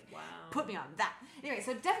we'd be like, Wow. "Put me on that." Anyway,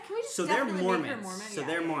 so can we just So they're definitely Mormons. make her Mormon? So Yeah,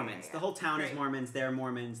 they're yeah, yeah, Mormons. yeah, The whole town is Great. Mormons. They're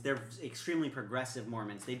Mormons. They're extremely progressive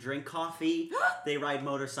Mormons. They drink coffee. They ride Oh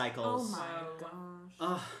motorcycles. my Whoa. gosh.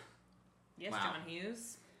 Oh, Yes, Wow. John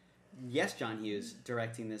Hughes. yes, John Hughes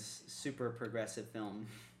directing this super progressive film.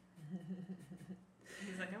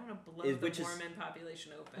 He's like, I want to blow Which the is- Mormon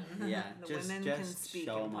population open. Yeah, the just women can just speak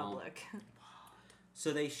show in 'em all. public.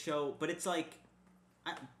 So they show, but it's like,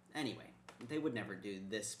 anyway, they would never do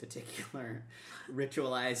this particular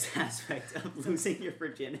ritualized aspect of losing your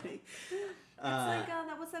virginity. It's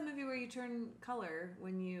like what's that movie where you turn color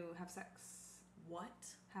when you have sex? What?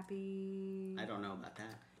 Happy. I don't know about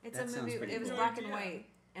that. It's That a sounds movie. pretty It was cool. black and Yeah. white,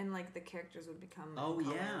 and like the characters would become. Oh, in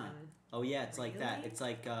color yeah. and Oh yeah, it's like that. Really? It's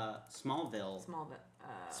like Smallville,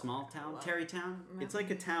 small town, love- Terrytown. It's like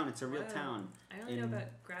a town. It's a real Whoa. town. I only know In-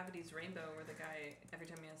 about Gravity's Rainbow, where the guy, every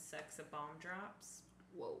time he has sex, a bomb drops.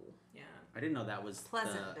 Whoa. Yeah. I didn't know that was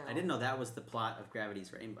Pleasantville. I didn't know that was the plot of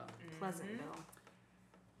Gravity's Rainbow. Pleasantville.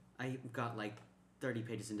 I got like 30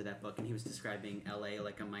 pages into that book, and he was describing LA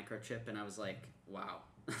like a microchip, and I was like, wow.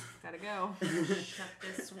 Gotta go. Shut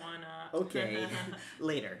this one up. Okay,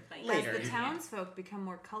 later. Thanks. Later. As the townsfolk become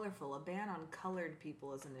more colorful, a ban on colored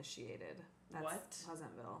people is initiated. That's What?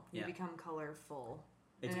 Pleasantville. You Yeah. become colorful.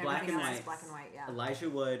 It's and black everything and else is white. black and white, yeah. Elijah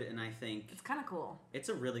Wood, and I think It's kind of cool. it's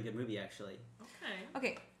a really good movie actually. Okay.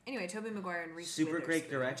 Okay, anyway, Tobey Maguire and Reese Super great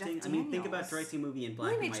Witherspoon, directing. Jeff I mean, think about Daniels. directing a movie in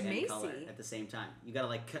black William and white H. and color Macy. at the same time. You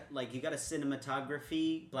gotta you gotta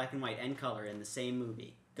cinematography, black and white and color in the same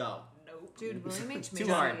movie. Go. Nope. Dude, William H. Too Macy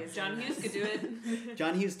hard. is John in Hughes this. could do it.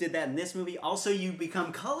 John Hughes did that in this movie. Also, you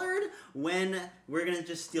become colored when we're gonna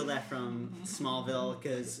just steal that from Smallville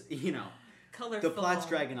because you know Colorful. the plot's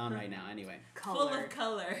dragging on right now. Anyway, Full Colored. of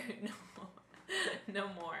color. No. No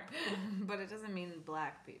more. But it doesn't mean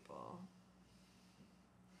black people.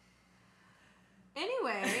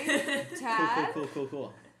 Anyway, Tad.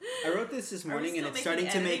 cool. I wrote this morning and still it's starting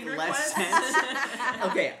making to make editing less requests? sense.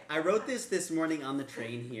 Okay, I wrote this morning on the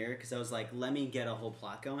train here because I was like, let me get a whole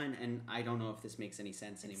plot going, and I don't know if this makes any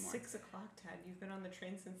sense It's anymore. 6 o'clock, Tad. You've been on the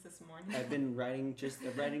train since this morning. I've been riding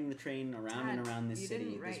the train around and Tad, around this you city,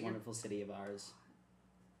 didn't write this your- wonderful city of ours.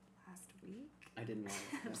 Last week? I didn't write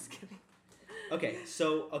it. I'm just kidding.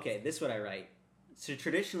 Okay, this is what I write. So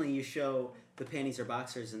traditionally, you show the panties are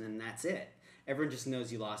boxers, and then that's it. Everyone just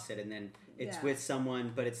knows you lost it, and then it's Yeah. with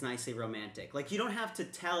someone, but it's nicely romantic. Like, you don't have to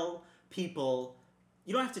tell people,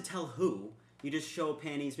 you don't have to tell who. You just show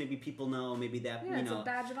panties, maybe people know, maybe that, Yeah, you it's know. a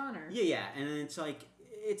badge of honor. Yeah, and then it's like,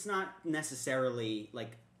 it's not necessarily,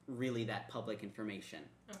 like, really that public information.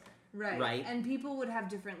 Okay. Right. And people would have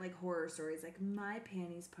different like horror stories, like my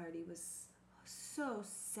panties party was so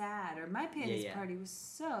sad, or my panties yeah. party was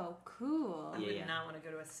so cool. I Yeah, would yeah. not want to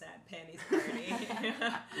go to a sad panties party.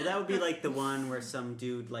 Well, that would be like the one where some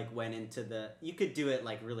dude, like, went into the... You could do it,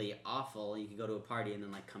 like, really awful. You could go to a party and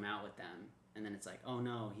then, like, come out with them. And then it's like, oh,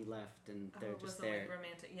 no, he left, and they're it just wasn't there. like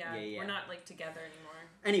romantic. Yeah, Yeah. we're not like together anymore.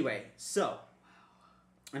 Anyway, so...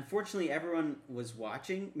 Unfortunately, everyone was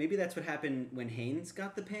watching. Maybe that's what happened when Haynes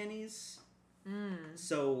got the panties.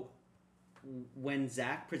 So when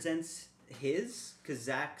Zach presents his, because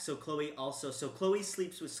Chloe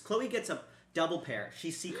sleeps with, Chloe gets a double pair. She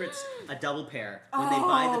secrets a double pair when they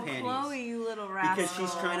buy the panties. Chloe, you little rascal. Because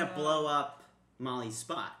she's trying to blow up Molly's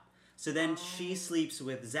spot. So then she sleeps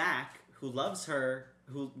with Zach, who loves her,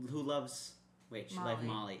 who loves, wait, she liked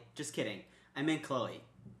Molly. Just kidding. I meant Chloe.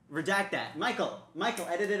 Redact that. Michael,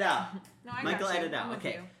 edit it out. No, I Michael, got you. edit it out. I'm with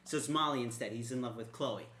Okay. you. So it's Molly instead. He's in love with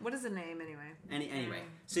Chloe. What is the name anyway? Anyway,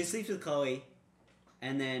 so he sleeps with Chloe,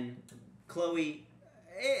 and then Chloe.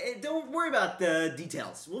 Don't worry about the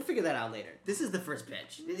details. We'll figure that out later. This is the first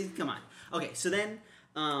pitch. Come on. Okay, so then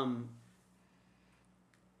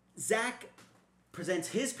Zach presents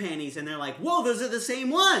his panties, and they're like, "Whoa, those are the same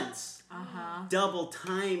ones." Double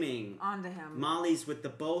timing. Onto him. Molly's with the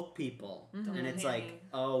both people, and it's like, Nanny.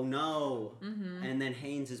 "Oh no!" And then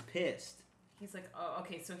Haynes is pissed. He's like, oh,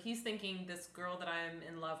 okay, so he's thinking this girl that I'm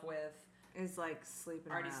in love with Is like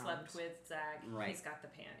sleeping already around. slept with Zach. Right. He's got the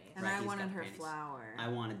panties. And Right, I he's wanted got her panties. flower. I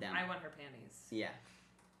wanted them. I want her panties. Yeah.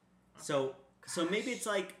 So maybe it's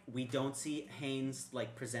like we don't see Haynes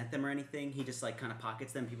like present them or anything. He just like kind of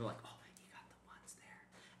pockets them. People are like, oh, he got the ones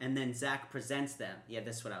there. And then Zach presents them. Yeah,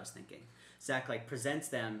 that's what I was thinking. Zach like presents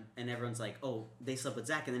them, and everyone's like, oh, they slept with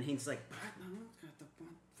Zach. And then Haynes is like, no, got the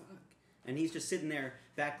one, fuck. And he's just sitting there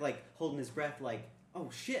back like holding his breath like, oh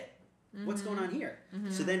shit, what's going on here?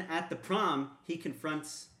 So then at the prom, he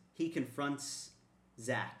confronts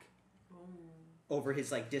Zach over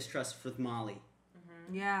his like distrust with Molly.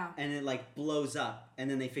 Yeah. And it like blows up, and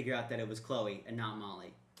then they figure out that it was Chloe and not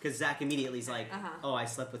Molly. Because Zach immediately is like, oh, I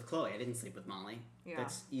slept with Chloe. I didn't sleep with Molly. Yeah.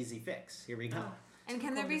 That's easy fix. Here we go. Oh. And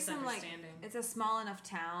can there Typical be some like? misunderstanding. It's a small enough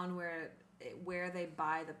town where they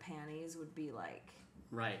buy the panties would be like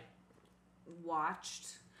Right. watched.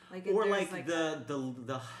 Like Or there's, like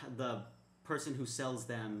the person who sells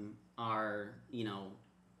them are, you know,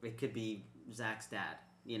 it could be Zach's dad,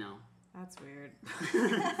 you know. That's weird.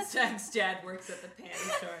 Zach's dad works at the panty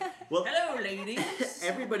store. Well, Hello, ladies.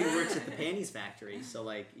 everybody works at the panties factory, so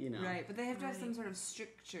like, you know. Right, but they have to have some Right. sort of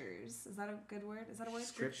strictures. Is that a good word? Is that a word?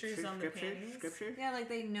 Scriptures on the panties? Scripture? Yeah, like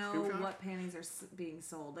they know Scripture? what panties are being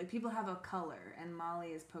sold. Like people have a color, and Molly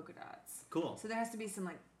is polka dots. Cool. So there has to be some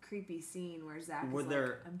like creepy scene where Zach Were is there-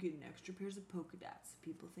 like, "I'm getting extra pairs of polka dots.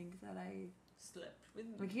 People think that I Slept with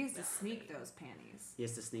like." He has to Molly. sneak those panties. He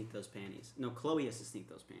has to sneak those panties. No, Chloe has to sneak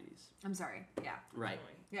those panties. I'm sorry. Yeah. Right.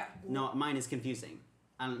 Yeah. No, mine is confusing.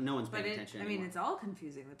 No one's But paying it, attention I anymore. mean, it's all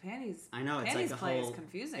confusing. The panties. I know, it's panties like a play whole... is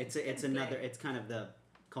confusing. It's another... It's kind of the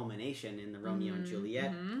culmination in the Romeo and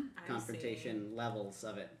Juliet I confrontation levels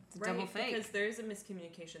of it. It's a Right, double fake. because there's a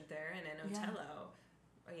miscommunication there, and in Yeah. Otello,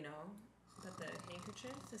 you know, that the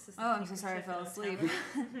handkerchiefs. This is the Oh, I'm so sorry I handkerchief fell in asleep.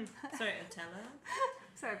 Otello. Sorry, Otello.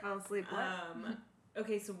 Sorry, I fell asleep. What?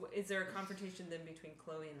 Okay, so is there a confrontation then between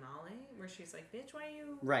Chloe and Molly, where she's like, "Bitch, why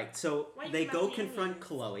you?" Right, so Why you they my go panties? confront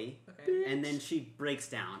Chloe, Okay. and then she breaks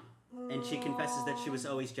down. And she confesses that she was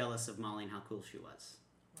always jealous of Molly and how cool she was.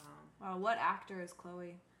 Wow. Wow, what actor is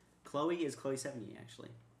Chloe? Chloe is Chloe Sevigny,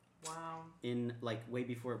 actually. Wow. In, like, way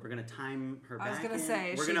before. We're going to time her back I was gonna in.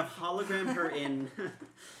 say, We're she- going to hologram her in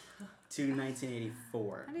to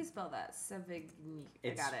 1984. How do you spell that? Sevigny. I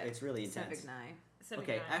It's, got it. it's really intense. Sevigny.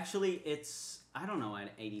 Okay, actually, it's, I don't know, an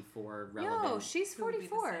 84 relevant. Yo, she's Who would be the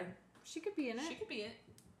 44. same? She could be in it. She could be it.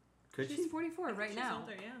 Could She's she? 44 right She's now.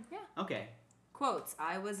 older, yeah. Okay, Quotes,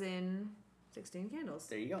 I was in 16 Candles.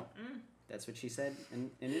 there you go. Mm. That's what she said in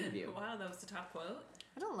an interview. Wow, that was the top quote.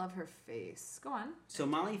 I don't love her face. Go on. So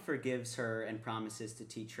Molly forgives her and promises to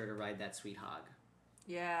teach her to ride that sweet hog.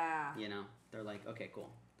 Yeah. You know, they're like, okay, cool.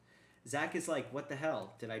 Zach is like, what the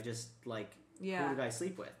hell? Did I just like, Yeah. who did I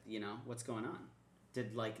sleep with? You know, what's going on?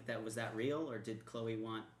 Did like was that real, or did Chloe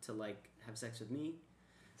want to like have sex with me?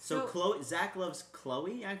 So So- Chloe, Zach loves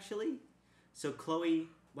Chloe actually. So Chloe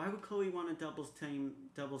Why would Chloe want to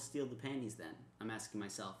double steal the panties then? I'm asking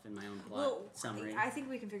myself in my own plot Well, summary. I think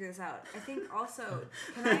we can figure this out. I think also,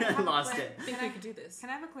 can I have Lost a, it. I think we could do this. Can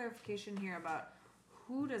I have a clarification here about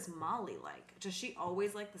who does Molly like? Does she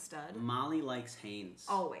always like the stud? Molly likes Haynes.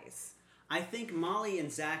 Always. I think Molly and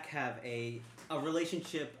Zach have a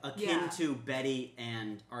relationship akin Yeah. to Betty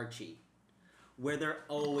and Archie, where they're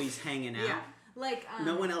always hanging out. Yeah. Like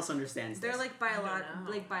No one else understands they're this. like don't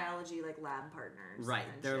know. biology like lab partners. Right,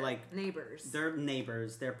 and they're shit. like- neighbors. They're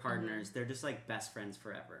neighbors, they're partners, they're just like best friends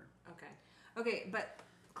forever. Okay. Okay, but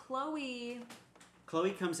Chloe.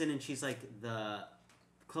 Chloe comes in and she's like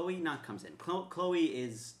Chloe not comes in. Chloe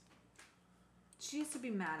is, She used to be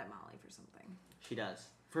mad at Molly for something. she does,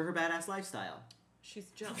 for her badass lifestyle. She's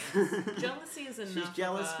jealous. Jealousy is enough. She's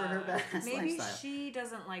jealous for her badass Maybe lifestyle. she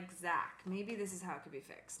doesn't like Zach. Maybe this is how it could be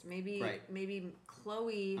fixed. Maybe Right. maybe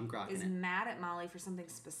Chloe I'm grokking is it. mad at Molly for something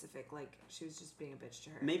specific, like she was just being a bitch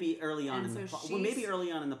to her. Maybe early on And in the so plot. Well, maybe she's-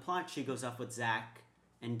 early on in the plot she goes off with Zach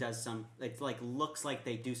and does some. It like looks like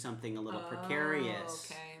they do something a little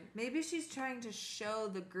precarious. Okay. Maybe she's trying to show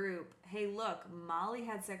the group, hey, look, Molly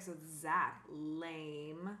had sex with Zach.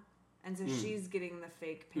 Lame. And so she's getting the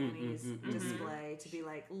fake panties display to be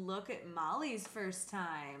like, look at Molly's first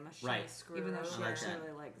time. Right. Even though I she like actually that.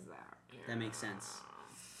 really likes Zach. That makes sense.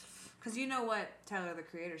 Because you know what Tyler the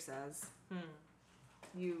Creator says. Hmm.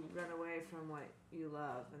 You run away from what you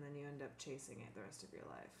love, and then you end up chasing it the rest of your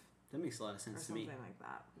life. That makes a lot of Or sense to something me. like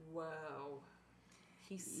that. Whoa.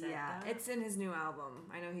 He said Yeah, that? it's in his new album.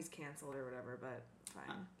 I know he's canceled or whatever, but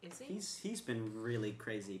fine. Is he? He's been really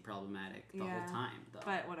crazy problematic the Yeah. whole time though.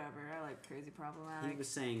 But whatever, I like crazy problematic. He was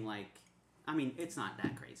saying like, I mean, it's not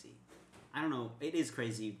that crazy. I don't know. It is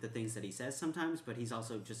crazy the things that he says sometimes, but he's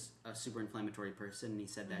also just a super inflammatory person. And he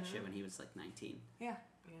said that shit when he was like 19. Yeah,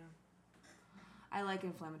 Yeah. I like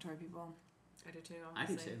inflammatory people. I do too. I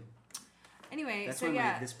do honestly. too. Anyway, That's so why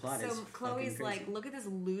yeah, this plot so is Chloe's fucking like, crazy. look at this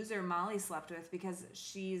loser Molly slept with because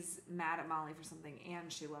she's mad at Molly for something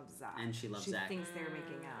and she loves Zach. And she loves Zach. thinks they're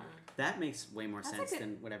making out. That makes way more That's sense like a-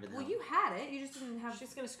 than whatever the Well, hell. you had it. You just didn't have.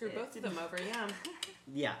 She's gonna screw both of them over. Yeah.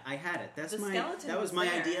 Yeah, I had it. That's The my. skeleton That was was my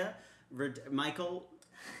there. idea. Michael,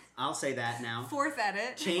 I'll say that now. Fourth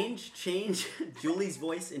edit. Change Julie's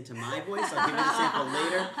voice into my voice. I'll give you a sample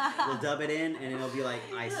later. We'll dub it in, and it'll be like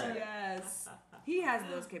I said it. Yes, he has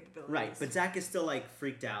those capabilities. Right, but Zach is still like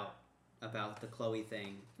freaked out about the Chloe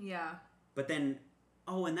thing. yeah, But then,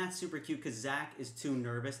 oh, and that's super cute because Zach is too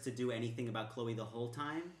nervous to do anything about Chloe the whole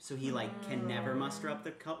time, so he like can never muster up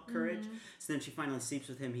the courage. So then she finally sleeps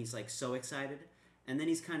with him. He's like so excited, and then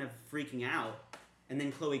he's kind of freaking out. And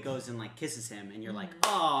then Chloe goes and like kisses him, and you're like,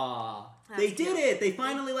 "Aw, they That's did cute. it! They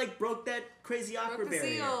finally like broke that crazy broke awkward the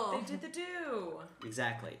barrier." seal. They did the do.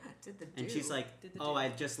 Exactly. Did the And do. she's like, Did the "Oh, do. I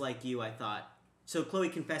just like you. I thought." So Chloe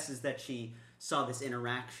confesses that she saw this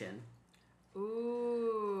interaction.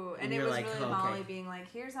 Ooh, and And it you're was like, really okay. Molly being like,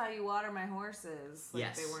 "Here's how you water my horses." Like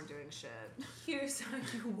Yes. they weren't doing shit. Here's how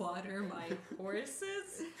you water my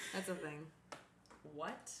horses. That's a thing.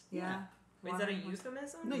 What? Yeah. Wait, is that a Watering horses.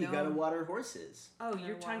 euphemism? No, you No. gotta water horses. Oh, They're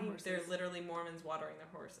you're water talking. horses. They're literally Mormons watering their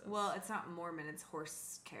horses. Well, it's not Mormon. It's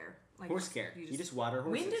horse care. Like Horse care. You just water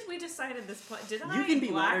horses. when did we decided this? Did You I can be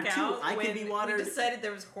black watered, too. out I can when be watered. We decided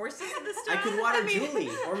there was horses in this I town. could water mean- Julie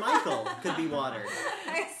or Michael could be watered.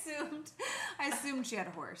 I assumed she had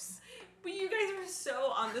a horse. But you guys were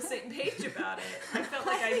so on the same page about it. I felt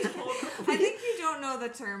like I told. I think you don't know the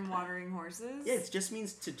term watering horses. Yeah, it just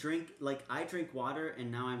means to drink. Like I drink water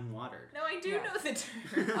and now I'm watered. No, I do Yeah. know the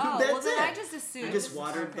term. Oh, well That's then it. I just assumed. You just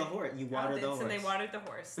watered Okay. the horse. You water the horse. And they watered the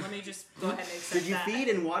horse. Let me just go ahead and accept Did you that. feed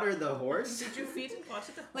and water the horse? Did you feed and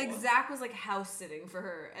water the horse? Like Zach was like house sitting for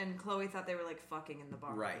her, and Chloe thought they were like fucking in the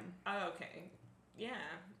barn. Right. Oh, okay. Yeah.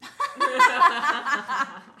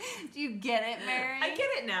 Do you get it, Mary? I get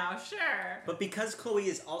it now, sure. But because Chloe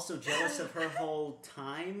is also jealous of her whole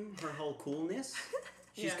time, her whole coolness,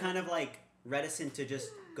 she's Yeah. kind of like reticent to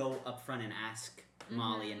just go up front and ask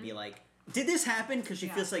Molly and be like, "Did this happen?" Because she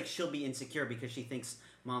Yeah. feels like she'll be insecure because she thinks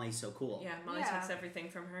Molly's so cool. Yeah, Molly Yeah. takes everything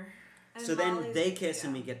from her. And So then Molly's- they kiss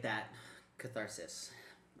and yeah. we get that catharsis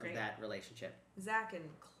of Great. that relationship. Zach and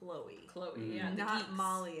Chloe. Chloe, Mhm. yeah. the Not geeks.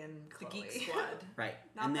 Molly and The Chloe. geek squad. Right.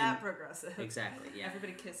 Not and that then, progressive. exactly, yeah.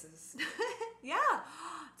 Everybody kisses. Yeah.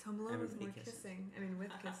 It's Home Alone with Everybody more kisses. kissing. I mean,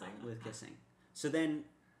 with kissing. With kissing. So then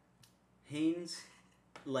Haynes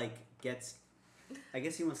like gets I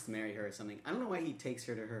guess he wants to marry her or something. I don't know why he takes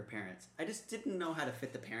her to her parents. I just didn't know how to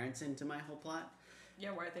fit the parents into my whole plot.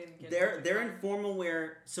 Yeah, where they get They're informal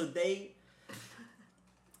where so they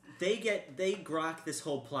grok this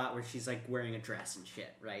whole plot where she's like wearing a dress and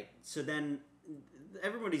shit, right? So then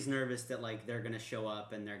everybody's nervous that like they're gonna show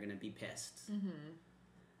up and they're gonna be pissed.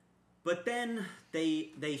 But then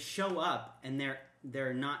they show up and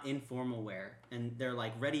they're not in formal wear and they're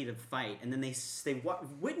like ready to fight, and then they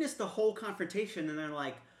witness the whole confrontation and they're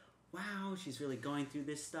like, wow, she's really going through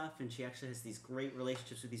this stuff, and she actually has these great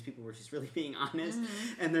relationships with these people where she's really being honest,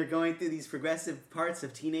 and they're going through these progressive parts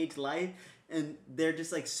of teenage life, and they're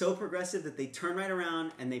just like so progressive that they turn right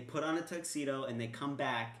around and they put on a tuxedo and they come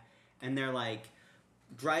back and they're like,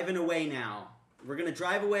 driving away now. We're gonna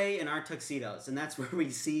drive away in our tuxedos, and that's where we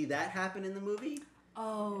see that happen in the movie.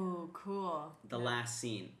 Oh, cool. The last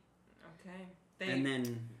scene. Okay. They And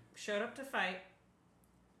then showed up to fight,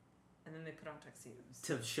 and then they put on tuxedos.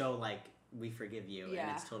 to show like we forgive you and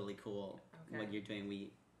Yeah. it's totally cool Okay. what you're doing.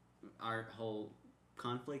 Our whole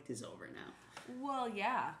conflict is over now. Well,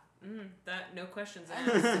 yeah. That no questions And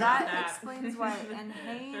asked. that explains why. And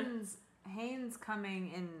Haynes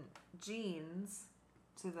coming in jeans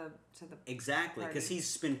to the Exactly, because Party.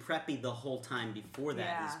 he's been preppy the whole time before that.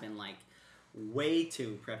 Yeah. He's been like way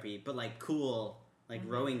too preppy, but like cool, like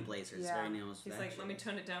rowing blazers. Yeah. Very knows He's that like, shit. let me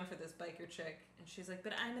tone it down for this biker chick, and she's like,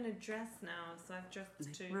 but I'm in a dress now, so I've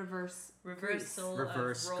just to reverse reversal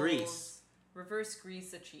Reverse of roles. Grease. Reverse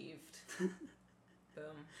Grease achieved. Boom.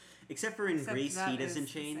 Except for in Except Grease, that he is doesn't the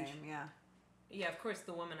change. same, yeah. Yeah, of course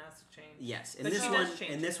the woman has to change. Yes, in But this she one, does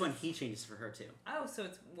change in this it. one, he changes for her too. Oh, so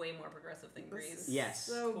it's way more progressive than Grease. Yes.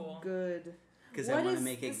 So Cool. good. Because I What want to is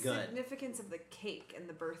make it the good. significance of the cake and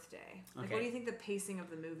the birthday? Like, Okay. what do you think the pacing of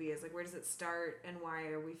the movie is? Like, where does it start, and why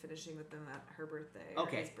are we finishing with them at her birthday or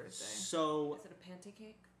his Okay, birthday? so Is it a panty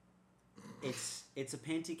cake? it's a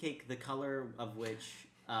panty cake, the color of which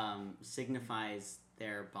signifies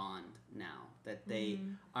their bond now, that they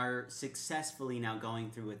are successfully now going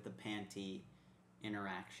through with the panty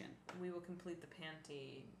interaction We will complete the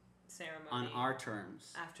panty ceremony on our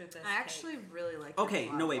terms. after this. I actually really like. Okay,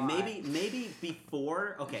 it a no wait, lot. maybe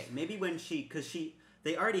before. Okay, maybe when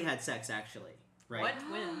they already had sex actually, right?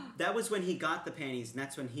 What? When? That was when he got the panties, and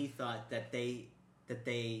that's when he thought that they.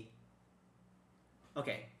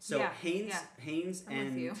 Okay, so Yeah, Haynes yeah. Haynes I'm with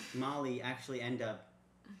and you. Molly actually end up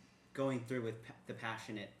going through with the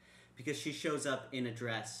passionate, because she shows up in a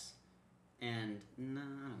dress, and no,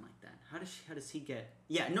 I don't like that. How does he get?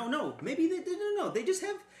 Yeah, no, maybe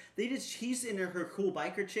he's in her cool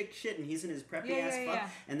biker chick shit, and he's in his preppy ass fuck, yeah.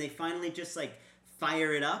 and they finally just like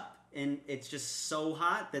fire it up, and it's just so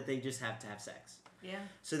hot that they just have to have sex. Yeah.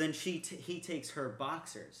 So then he takes her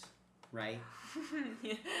boxers, right?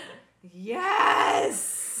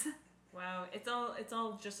 Yes. Wow, it's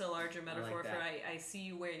all just a larger metaphor that. for I see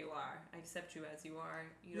you where you are. I accept you as you are.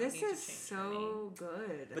 You don't This need is to change for me. so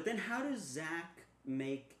good. But then how does Zach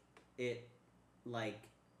make it like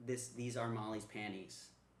this? These are Molly's panties.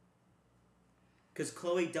 Because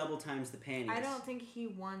Chloe double times the panties. I don't think he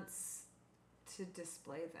wants to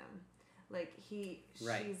display them. Like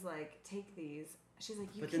Right. she's like, take these. She's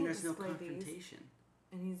like, you But can't then there's no display these. confrontation.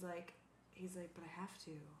 And he's like, but I have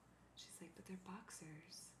to. She's like, but they're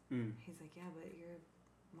boxers. Mm. He's like, yeah, but you're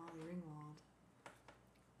Molly Ringwald.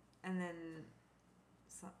 And then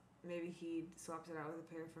maybe he swaps it out with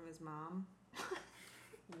a pair from his mom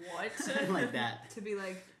What? Like that. to be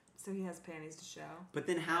like, so he has panties to show. But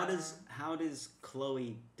then how does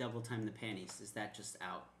Chloe double time the panties? Is that just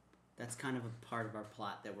out? That's kind of a part of our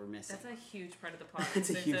plot that we're missing. That's a huge part of the plot. It's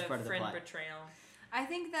a There's huge part of the friend plot. betrayal. I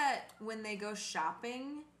think that when they go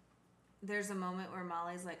shopping, there's a moment where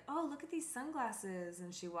Molly's like, oh, look at these sunglasses.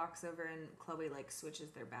 And she walks over and Chloe like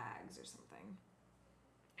switches their bags or something.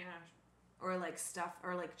 Yeah. Or like stuff,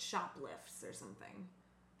 or like shoplifts or something.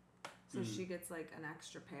 So she gets like an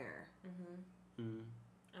extra pair. Mm-hmm. Mm.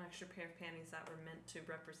 An extra pair of panties that were meant to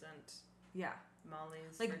represent Yeah.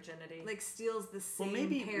 Molly's Like- virginity. Like steals the same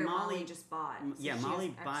maybe pair Molly- Molly just bought. So Yeah, she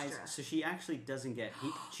Molly has buys. extra. So she actually doesn't get.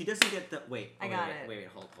 She doesn't get the. Wait. I got wait, it. Wait.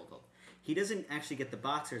 Hold. He doesn't actually get the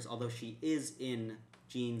boxers, although she is in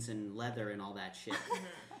jeans and leather and all that shit.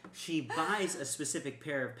 She buys a specific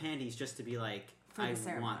pair of panties just to be like, For the I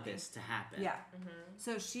ceremony. want this to happen. Yeah. Mm-hmm.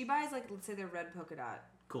 So she buys like, let's say they're red polka dot.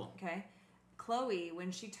 Cool. Okay. Chloe,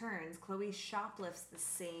 when she turns, Chloe shoplifts the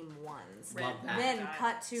same ones. Love that. Then Dot.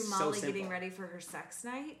 cut to So Molly simple. getting ready for her sex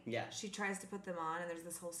night. Yeah. She tries to put them on, and there's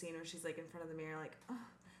this whole scene where she's like in front of the mirror, like, oh,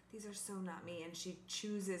 these are so not me, and she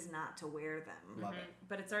chooses not to wear them. Love Mhm. it.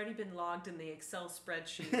 But it's already been logged in the Excel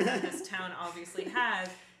spreadsheet that this town obviously has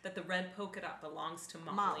that the red polka dot belongs to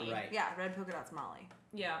Molly. Right. Yeah, red polka dot's Molly.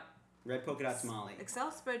 Yeah. Red polka dots Molly.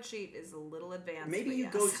 Excel spreadsheet is a little advanced. Maybe but you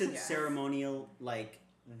yes. go to the Yes. ceremonial like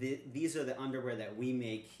these are the underwear that we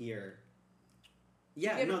make here.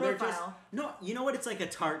 Yeah, You get no, a they're just profile. no. You know what? It's like a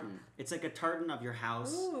tartan. It's like a tartan of your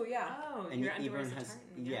house. Ooh, yeah. Oh, And your everyone underwear's a has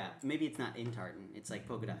tartan. yeah. Maybe it's not in tartan. It's like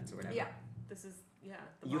polka dots or whatever. Yeah. This is the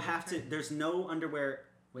You modern have to. tartan. There's no underwear.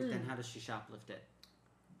 Wait, then how does she shoplift it?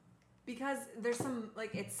 Because there's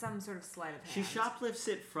it's some sort of sleight of hand. She shoplifts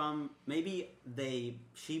it from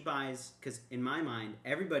she buys, because in my mind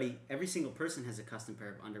every single person has a custom pair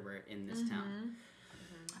of underwear in this town.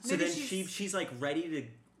 So Maybe then she's- she's like ready to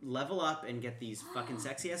level up and get these fucking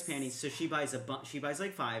sexy ass panties. So she buys she buys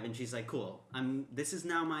like 5 and she's like, cool, this is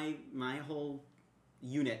now my whole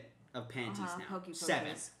unit of panties now. Pokey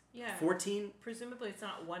 7, Yeah. 14. Presumably, it's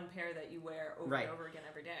not one pair that you wear over Right. and over again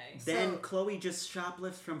every day. Then So- Chloe just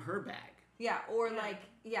shoplifts from her bag. Yeah, or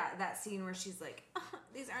Yeah. that scene where she's like,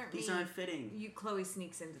 these aren't These me. aren't fitting. Chloe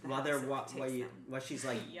sneaks into the While house they're and takes them. while she's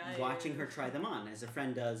like Yikes. watching her try them on, as a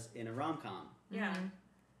friend does in a rom com. Yeah.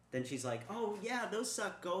 Then she's like, "Oh yeah, those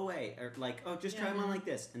suck. Go away." Or like, "Oh, just try them on like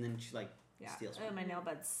this." And then she like Yeah. steals Oh, one. my nail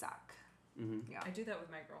beds suck. Mm-hmm. Yeah. I do that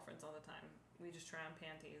with my girlfriends all the time. We just try on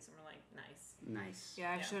panties and we're like, nice. Nice.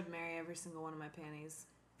 Yeah, I Yeah. showed Mary every single one of my panties.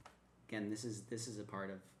 Again, this is a part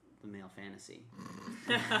of the male fantasy.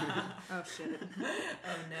 Oh shit.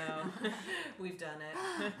 Oh no, we've done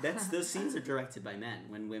it. Those scenes are directed by men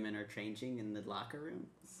when women are changing in the locker room.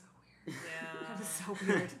 So weird. Yeah. That is so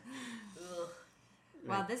weird. Ugh.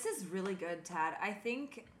 Wow, Right. this is really good, Tad. I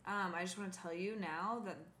think I just want to tell you now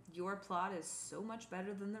that your plot is so much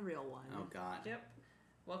better than the real one. Oh God. Yep.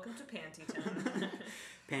 Welcome to Pantytown.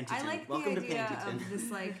 Pantytown. I like Welcome the to idea Pantytown. of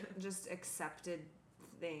this just accepted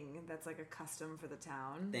thing that's like a custom for the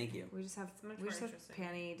town. Thank you. We just have much we more just have interesting.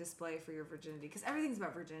 panty display for your virginity because everything's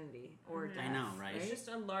about virginity or Mhm. death. I know, right? It's just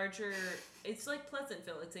a larger. It's like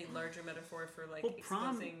Pleasantville. It's a larger metaphor for like Well, prom-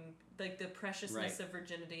 exposing like the preciousness Right. of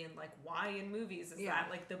virginity and like why in movies is Yeah.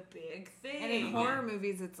 that like the big thing. And in Yeah. horror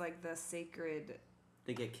movies, it's like the sacred.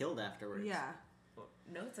 They get killed afterwards. Yeah,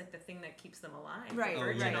 No, it's like the thing that keeps them alive. Right, The Oh,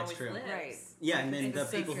 virgin yeah, that's always true. lives. Right. Yeah, and then It's the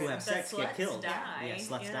a people who secret. have The sex get sluts killed. Die. Yeah,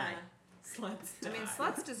 sluts die. Sluts die. I mean,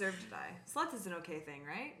 sluts deserve to die. Slut is an okay thing,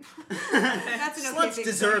 right? That's an okay Sluts thing.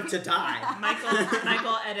 deserve to die.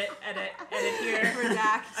 Michael, edit here.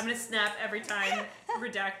 Redact. I'm gonna snap every time.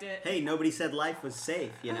 Redact it. Hey, nobody said life was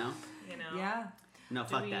safe, you know? You know. Yeah. No,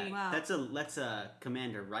 fuck we- that. Wow. That's a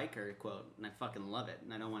Commander Riker quote, and I fucking love it,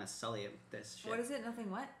 and I don't want to sully it with this shit. What is it?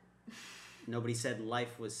 Nothing. What? Nobody said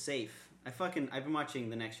life was safe. I've been watching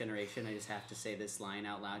The Next Generation. I just have to say this line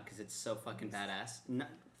out loud because it's so fucking badass.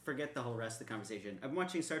 Forget the whole rest of the conversation. I'm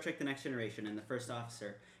watching Star Trek The Next Generation, and the first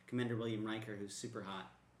officer, Commander William Riker, who's super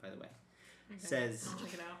hot, by the way, says I'll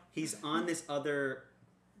check it out. he's on this other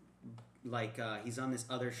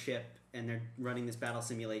ship, and they're running this battle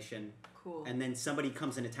simulation, Cool. and then somebody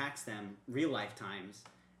comes and attacks them, real life times,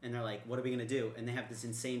 and they're like, what are we gonna do? And they have this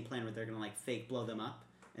insane plan where they're gonna like fake blow them up,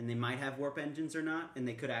 and they might have warp engines or not, and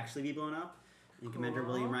they could actually be blown up. And Commander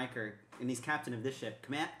Cool. William Riker, and he's captain of this ship,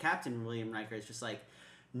 Captain William Riker is just like,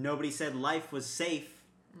 nobody said life was safe.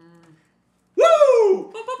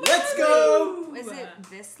 Woo! Let's go! Is it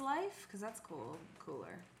this life? Because that's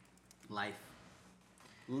cooler. Life.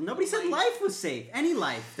 Nobody said life was safe. Any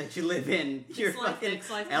life that you live in, your life, fucking fix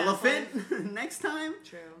life, elephant. Next time,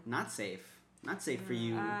 True. not safe. Not safe for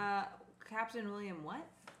you, Captain William what?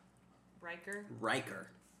 Riker. Riker.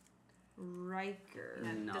 Riker.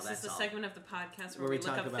 And No, this is that's the all. segment of the podcast Where where we we look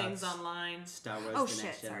talk up about things online. Star Wars: Oh The shit!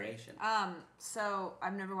 Next Sorry. Generation. So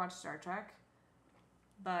I've never watched Star Trek,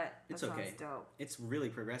 but that It's sounds okay. dope. It's really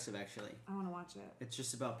progressive, actually. I want to watch it. It's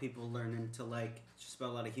just about people learning to like. It's just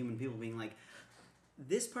about a lot of human people being like,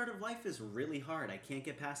 this part of life is really hard. I can't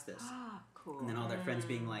get past this. Ah, cool. And then all their friends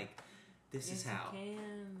being like, this is how. You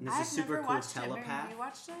And this I've is super never cool watched it. Mary, telepath. have you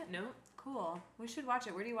watched it? can. Nope. Cool. We should watch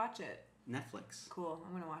it. Where do you watch it? Netflix. Cool.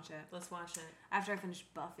 I'm gonna watch it Let's watch it. after I finish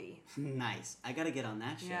Buffy. Nice. I gotta get on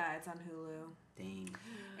that shit. Yeah, it's on Hulu. Dang.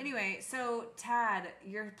 Anyway, so Tad,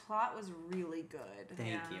 your plot was really good. Thank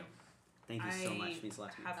Yeah. you. Thank you so I much, Ms.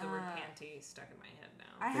 Lefty. have the word Uh, panty stuck in my head now.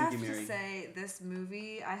 I Thank have you, to Mary. say, this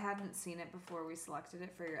movie, I hadn't seen it before we selected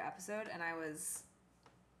it for your episode, and I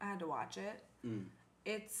had to watch it. Mm.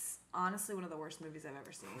 It's honestly one of the worst movies I've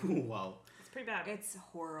ever seen. Whoa. It's pretty bad. It's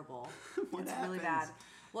horrible. What It's happens? really bad.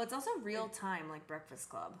 Well, it's also real time, like Breakfast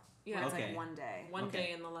Club. Yeah. Where it's Okay. like one day. One Okay.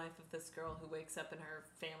 day in the life of this girl who wakes up and her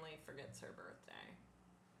family forgets her birthday.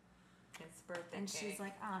 It's birthday And cake. she's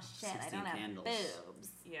like, oh shit, I 16 don't have candles. boobs.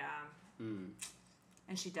 yeah. Mm.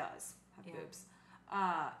 And she does have Yeah. boobs.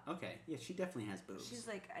 Okay. Yeah, she definitely has boobs. She's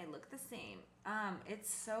like, I look the same.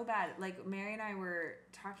 It's so bad. Like, Mary and I were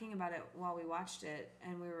talking about it while we watched it,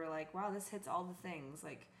 and we were like, wow, this hits all the things.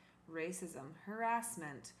 Like, racism,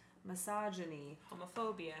 harassment, misogyny,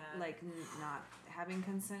 Homophobia. like not having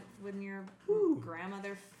consent when your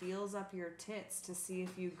grandmother feels up your tits to see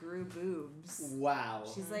if you grew boobs. Wow.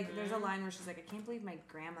 She's like, there's a line where she's like, I can't believe my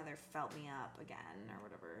grandmother felt me up again, or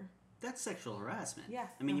whatever. That's sexual harassment. Yeah,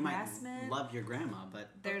 I mean, you harassment. might love your grandma, but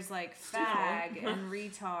There's like fag and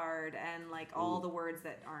retard and like all the words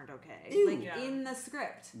that aren't okay. Ew. Like Yeah. in the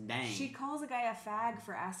script. Dang. She calls a guy a fag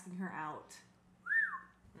for asking her out.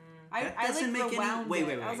 that I doesn't like make rewound any. Wait, it.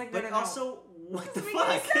 wait, wait. I was like, but no, no, no. also, what the Doesn't make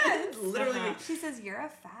any fuck? sense. Literally. Uh-huh. She says, you're a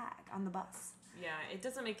fag on the bus. Yeah, it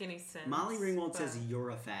doesn't make any sense. Molly Ringwald but- says you're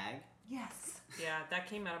a fag. Yes. Yeah, that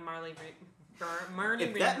came out of Marley Ringwald.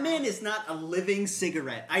 If that man is not a living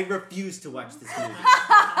cigarette, I refuse to watch this movie.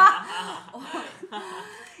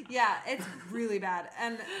 Yeah, it's really bad.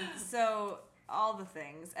 And so all the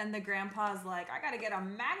things. And the grandpa's like, I gotta get a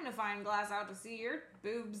magnifying glass out to see your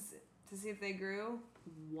boobs to see if they grew.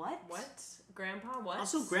 What? What? Grandpa, what?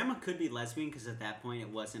 Also, grandma could be lesbian because at that point it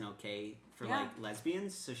wasn't okay for Yeah. like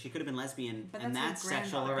lesbians, so she could have been lesbian, But and that's that's her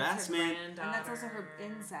sexual granddaughter. That's her harassment. And that's also her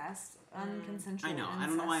granddaughter. incest, unconsensual I know. incest. I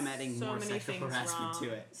don't know why I'm adding So more many sexual things harassment wrong. to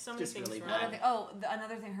it. So It's many just things really wrong. What are bad. they- oh,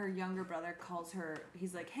 another thing, her younger brother calls her,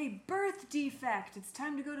 he's like, hey, birth defect, it's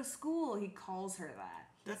time to go to school. He calls her that.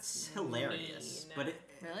 That's hilarious. mean. But it,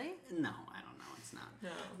 Really? no, I don't know. It's not. No.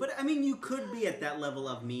 But I mean, you could be at that level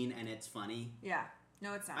of mean, and it's funny. Yeah.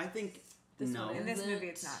 No, it's not. I think This no. one In this Is movie,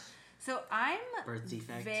 it? it's not. So I'm Birth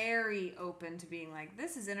defect. very open to being like,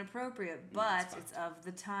 this is inappropriate, it's but fucked. it's of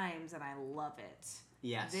the times, and I love it.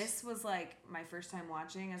 Yes. This was like my first time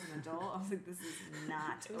watching as an adult. I was like, this is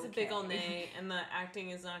not. It was okay. a big old nay, and the acting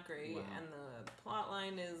is not great, Wow. and the plot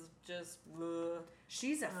line is just. Ugh.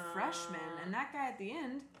 She's a freshman, and that guy at the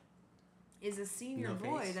end is a senior No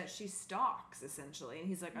boy face. that she stalks essentially, and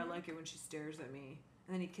he's like, I like it when she stares at me,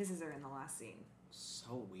 and then he kisses her in the last scene.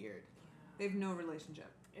 So weird. They have no relationship.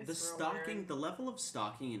 It's The real stalking, weird. the level of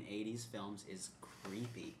stalking in 80s films is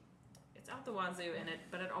creepy. It's out the wazoo in it,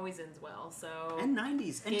 but it always ends well. So And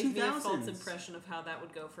 90s and gave 2000s. me a false impression of how that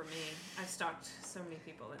would go for me. I've stalked so many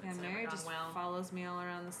people, and Yeah, it's Mary never gone just well. follows me all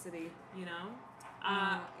around the city. You know,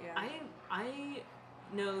 Yeah. I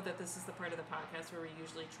know that this is the part of the podcast where we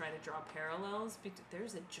usually try to draw parallels.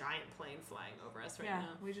 There's a giant plane flying over us right Yeah, now.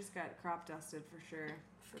 we just got crop dusted for sure.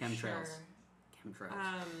 For Chemtrails. sure.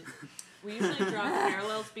 Chemtrails. We usually draw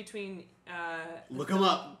parallels between the Look 'em film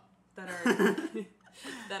up. that our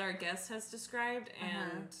that our guest has described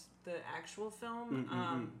and the actual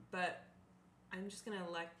film. But I'm just gonna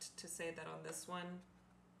elect to say that on this one,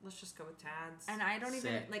 let's just go with Tad's. And I don't even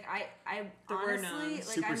Sick. like I The word honestly known. like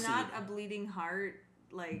Supersede. I'm not a bleeding heart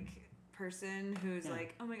like person who's Yeah.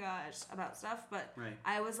 like, oh my gosh, about stuff, but Right.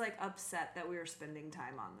 I was like upset that we were spending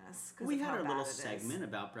time on this. 'Cause We of had how our bad little it is. segment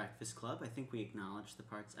about Breakfast Club. I think we acknowledged the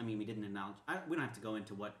parts. I mean, we didn't acknowledge. We don't have to go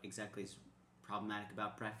into what exactly is problematic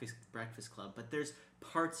about Breakfast Club, but there's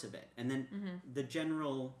parts of it, and then the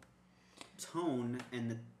general tone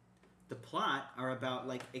and the plot are about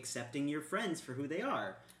like accepting your friends for who they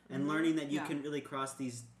are and learning that you Yeah. can really cross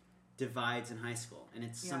these divides in high school, and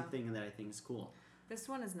it's Yeah. something that I think is cool. This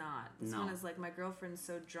one is not. This No. one is like, my girlfriend's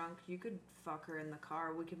so drunk, you could fuck her in the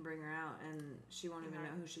car. We can bring her out, and she won't even know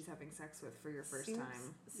who she's having sex with for your first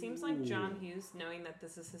time. Seems like John Hughes, knowing that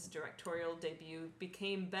this is his directorial debut,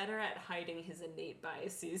 became better at hiding his innate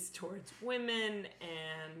biases towards women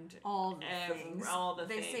and All the Ev- things. all the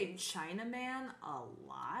they things. say Chinaman a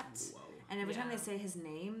lot. Whoa. And every time Yeah. they say his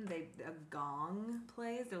name, a gong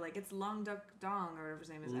plays. They're like, it's Long Duck Dong, or whatever his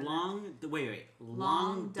name is. And then- Wait. Long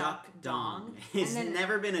Long Duck Duck Dong. Dong. It's And then-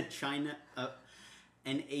 never been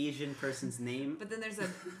an Asian person's name. But then there's a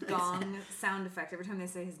gong sound effect every time they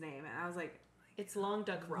say his name. And I was like, it's long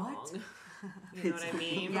duck wrong. What? You know what I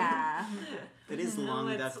mean? yeah. It is No, Long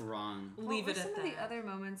it's- Duck wrong. Leave What it were at some of that. the other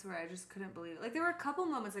moments where I just couldn't believe it? Like, there were a couple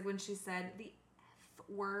moments, like when she said the F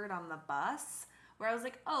word on the bus, where I was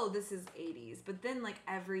like, oh, this is 80s. But then, like,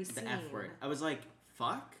 every The scene. F word. I was like,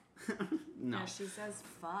 fuck? No. Yeah, she says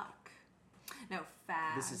fuck. No,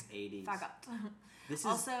 fag. This is 80s. Fag up. This is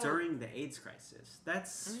Also- during the AIDS crisis.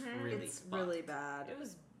 That's really It's fucked. really bad. It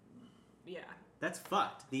was, yeah. That's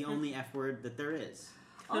fucked. The only F word that there is.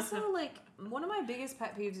 Also, like, one of my biggest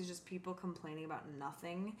pet peeves is just people complaining about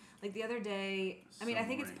nothing. Like, the other day, I mean, So I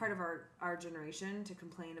think it's boring. part of our generation to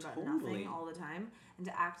complain about Totally. nothing all the time and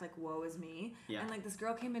to act like woe is me. Yeah. And, like, this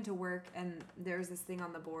girl came into work and there was this thing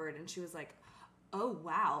on the board and she was like, oh,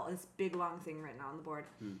 wow, this big long thing written on the board.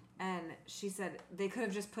 And she said, they could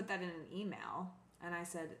have just put that in an email. And I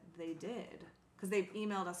said, they did. Because they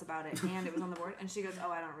emailed us about it and it was on the board. And she goes, oh,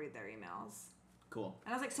 I don't read their emails. Cool.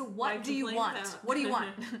 And I was like, so Why what do you complain want? about- What do you want?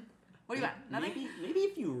 What do you want? Nothing? Maybe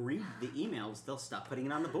if you read the emails, they'll stop putting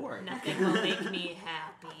it on the board. Nothing will make me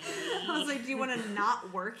happy. I was like, do you want to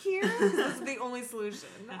not work here? That's the only solution.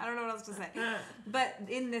 I don't know what else to say. But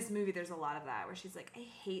in this movie, there's a lot of that where she's like, I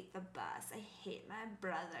hate the bus. I hate my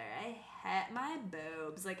brother. I hate my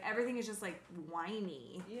boobs. Like, everything is just, like,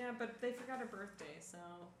 whiny. Yeah, but they forgot her birthday, so...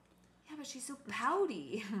 Yeah, but she's so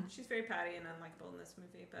pouty. She's very pouty and unlikable in this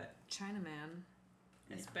movie, but... Chinaman.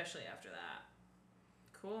 Yeah. Especially after that.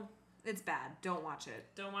 Cool. It's bad. Don't watch it.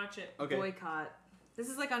 Don't watch it. Okay. Boycott. This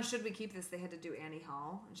is like on Should We Keep This? They had to do Annie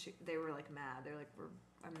Hall, and they were like mad. They're like,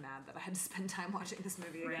 I'm mad that I had to spend time watching this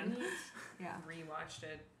movie again. Right? Yeah. Rewatched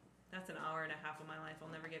it. That's an hour and a half of my life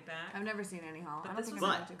I'll never get back. I've never seen Annie Hall. I But don't this think was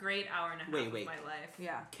I'm a going to. great hour and a half Wait. of my life.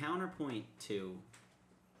 Yeah. Counterpoint to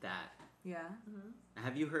that. Yeah.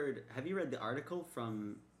 Have you read the article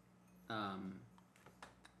from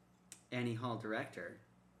Annie Hall director?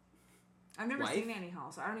 I've never Wife? seen Annie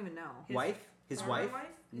Hall, so I don't even know. His Former wife?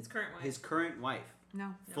 His current wife? His current wife.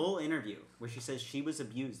 No. Full interview where she says she was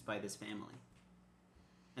abused by this family.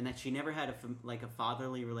 And that she never had a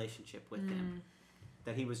fatherly relationship with him.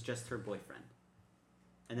 That he was just her boyfriend.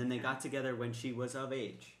 And then they got together when she was of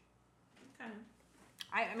age. Okay.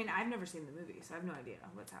 I mean, I've never seen the movie, so I have no idea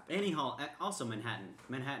what's happening. Annie Hall, also Manhattan.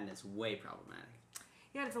 Manhattan is way problematic.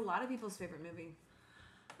 Yeah, it's a lot of people's favorite movie.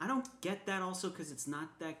 I don't get that also because it's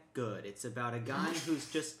not that good. It's about a guy who's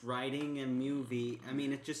just writing a movie. I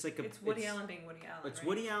mean, it's just like a... It's Woody Allen being Woody Allen, It's right?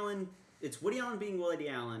 Woody Allen. It's Woody Allen being Woody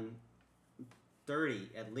Allen, 30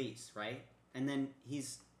 at least, right? And then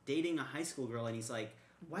he's dating a high school girl, and he's like,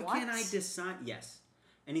 "Why What? can't I decide?" Yes,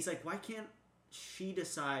 and he's like, "Why can't she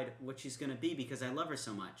decide what she's gonna be? Because I love her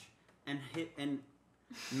so much." And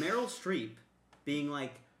Meryl Streep being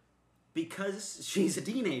like, "Because she's a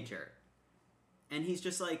teenager," and he's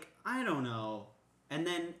just like, "I don't know." And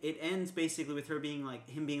then it ends basically with him being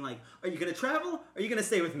like, "Are you gonna travel? Or are you gonna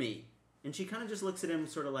stay with me?" And she kind of just looks at him,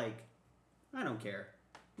 sort of like, "I don't care,"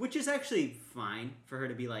 which is actually fine for her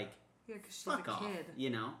to be like, Yeah, because she's "Fuck a off," kid. you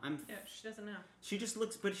know. Yeah, she doesn't know. She just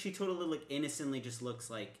looks, but she totally like innocently just looks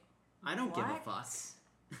like, "I don't give a What? fuck."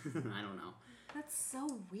 I don't know. That's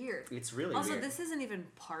so weird. It's really Also, weird. this isn't even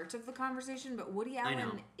part of the conversation, but Woody I know.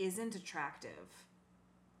 Allen isn't attractive.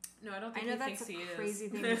 No, I don't I think know he that's thinks a he is. crazy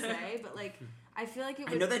thing to say, but like, I feel like it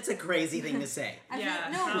I would. know that's a crazy thing to say. I feel, Yeah.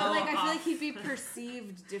 no, but like I feel Oh. like he'd be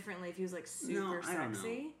perceived differently if he was like super No, I don't know.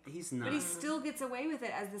 sexy. He's not. But he still gets away with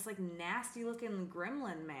it as this like nasty looking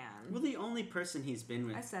gremlin man. Well, the only person he's been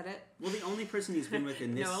with. I said it. Well, the only person he's been with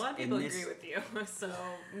in this. No, a lot of people in this, agree with you, so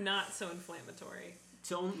not so inflammatory.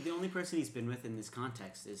 So the only person he's been with in this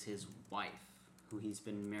context is his wife, who he's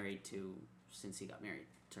been married to since he got married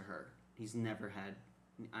to her. He's never had.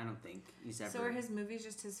 I don't think he's ever. So are his movies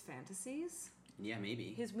just his fantasies? Yeah,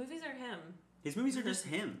 maybe. His movies are him. His movies are just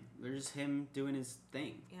him. They're just him doing his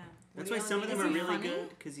thing. Yeah. That's Woody why some of Allen them are Is he really funny? good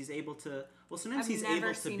because he's able to. Well, sometimes I've he's never able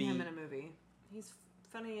to seen be. him in a movie. He's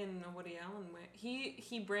funny in a Woody Allen way.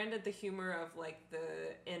 He branded the humor of like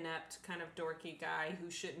the inept kind of dorky guy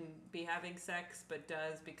who shouldn't be having sex but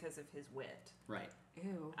does because of his wit. Right.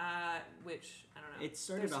 Ew. Which I don't know. It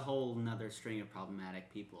started a whole nother string of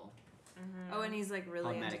problematic people. Oh, and he's like really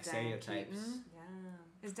Problematic into Diane stereotypes. Keaton.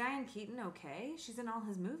 Yeah, Is Diane Keaton okay? She's in all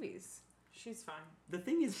his movies. she's fine. The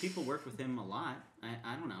thing is, people work with him a lot.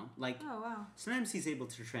 I don't know. Like, Oh wow. sometimes he's able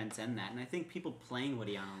to transcend that, and I think people playing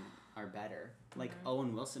Woody Allen are better. Like,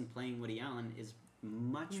 Owen Wilson playing Woody Allen is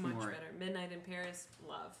much Much more. better. Midnight in Paris,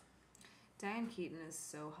 love. Diane Keaton is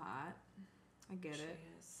so hot. I get She it.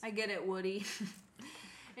 is. I get it, Woody.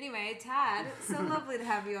 Anyway, Tad, so lovely to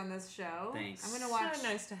have you on this show. Thanks. I'm gonna So watch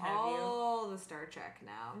nice to have all the Star Trek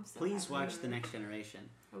now. I'm so Please happy. watch The Next Generation.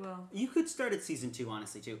 I will. You could start at season 2,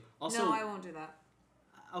 honestly, too. Also, No, I won't do that.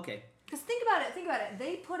 okay, Because think about it.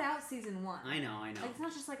 They put out season 1. I know. Like, it's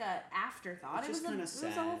not just like a afterthought. It's It was, just a, kinda it was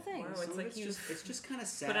a whole sad. thing. Wow, Some it's of like it's you just kind of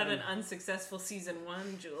sad. Put out an unsuccessful season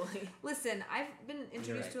 1, Julie. Listen, I've been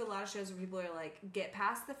introduced right. to a lot of shows where people are like, get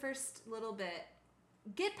past the first little bit.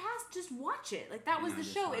 Get past, just watch it. Like, that was No, the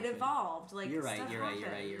just show. watch It it. evolved. Like, You're right, stuff you're right, you're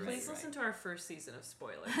right, happened. you're right. Please listen to our first season of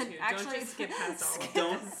spoilers too. Actually, Don't just skip past all of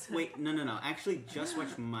Don't this. wait. No. Actually, just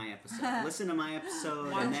watch my episode. Listen to my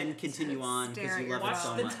episode Watch and then it. continue on because Stare at you your love it Watch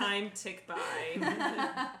so the much. time tick by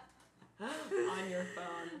on your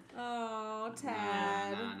phone. Oh,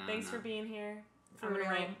 Tad. No, Thanks no. for being here. For I'm gonna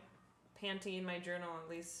real. write panty in my journal at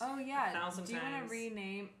least. Oh, yeah. 1,000 Do you want times. to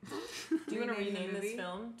rename... Do you want to rename the rename this movie?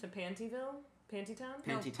 film to Pantyville? Pantytown?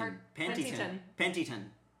 No, Pantyton. Pantyton. Pantyton.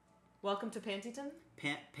 Welcome to Pantyton.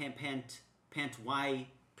 Pant Y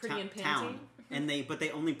Pretty and panty. town. But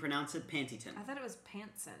they only pronounce it Pantyton. I thought it was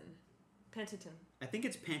Pantson. Penticton. I think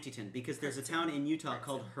it's Pantyton because there's a town in Utah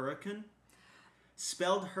called Hurricane,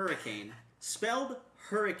 spelled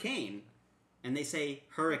hurricane, and they say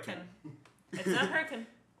hurricane. It's not hurricane.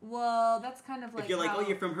 Well, that's kind of like If you're like, how- oh,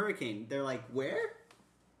 you're from Hurricane, they're like, where?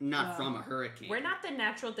 Not from a hurricane. We're not the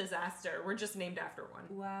natural disaster. We're just named after one.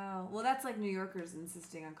 Wow. Well, that's like New Yorkers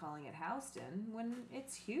insisting on calling it Houston when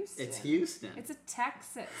it's Houston. It's Houston. It's a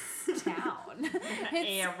Texas town.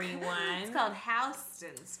 Everyone. It's called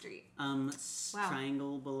Houston Street. Wow.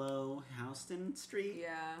 Triangle below Houston Street,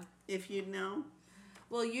 Yeah. if you'd know.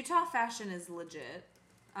 Well, Utah fashion is legit.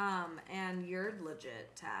 And you're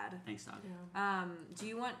legit, Tad. Thanks, dog. Do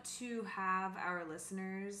you want to have our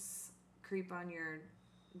listeners creep on your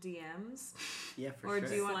DMs? Yeah, for Or sure.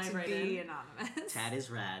 do you want Slide to right be in. anonymous? Tad is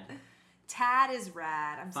rad. Tad is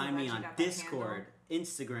rad. I'm Find so glad me you on got that Discord,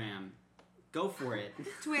 Instagram. Go for it.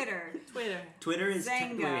 handle. Twitter. Twitter is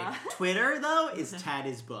Zanga. Twitter though is Tad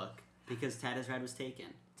is book because Tad is rad was taken.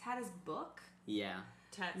 Tad is book. Yeah,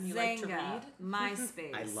 You like to Zanga. read?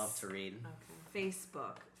 MySpace. I love to read. Okay.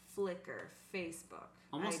 Facebook. Flickr. Facebook.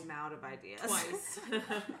 Almost- I'm out of ideas. Twice.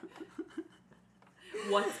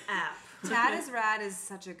 WhatsApp. Tad is rad is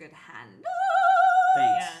such a good handle.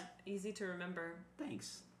 Thanks. Yeah, easy to remember.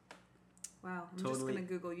 Thanks. Wow. I'm just Totally. going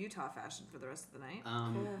to Google Utah fashion for the rest of the night.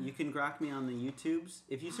 Cool. You can grok me on the YouTubes.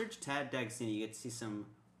 If you search Tad D'Agostino, you get to see some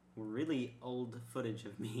really old footage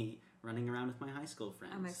of me running around with my high school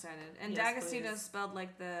friends. I'm excited. And Yes, D'Agostino please. spelled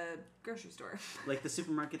like the grocery store. Like the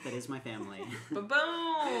supermarket that is my family.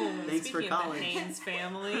 Ba-boom! Thanks for Speaking of college. the Haynes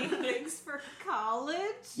family. Thanks for college.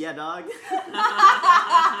 Yeah, dog.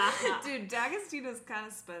 Dude, D'Agostino's kind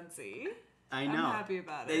of spency. I I'm know. happy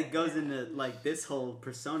about it. It goes into like this whole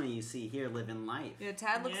persona you see here living life. Yeah,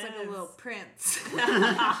 Tad looks like a Yes. little prince.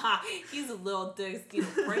 He's a little D'Agostino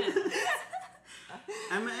prince.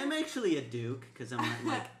 I'm actually a duke because I'm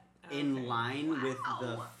like in Okay. line with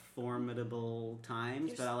the formidable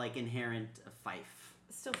times, but I like inherent a fife.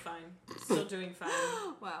 Still fine. Still doing fine.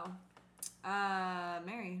 Wow.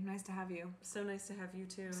 Mary, nice to have you. So nice to have you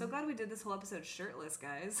too. So glad we did this whole episode shirtless,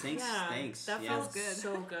 guys. Thanks, Yeah, thanks. That yeah. feels good.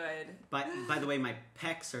 so good. By the way, my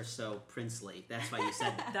pecs are so princely. That's why you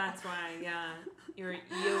said that. That's why, yeah. You're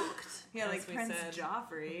yoked. Yeah, as like we Prince said.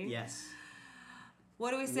 Joffrey. Yes.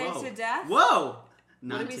 What do we say Whoa. to death? Whoa! What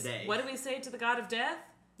Not do we, today. What do we say to the god of death?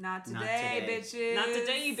 Not Not today, today. bitches. Not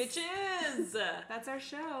today, you bitches! That's our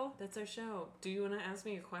show. That's our show. Do you want to ask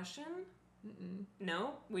me a question? Mm-mm.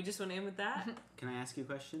 No? We just want to end with that? Can I ask you a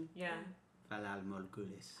question? Yeah. Valal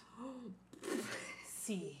Molgulis.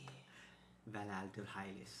 Si. Valal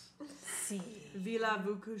Dulhailis. Si. Villa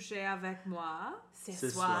vous coucher avec moi. Ce Ce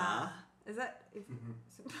soir. soir. Is that...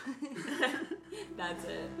 That's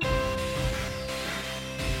it.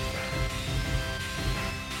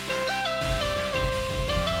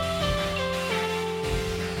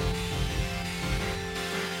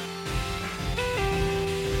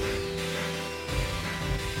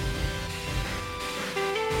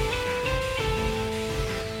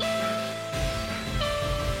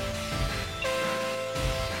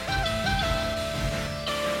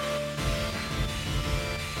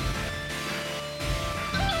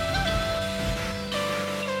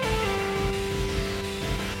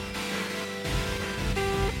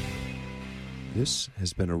 This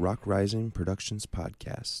has been a Rock Rising Productions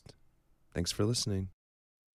podcast. Thanks for listening.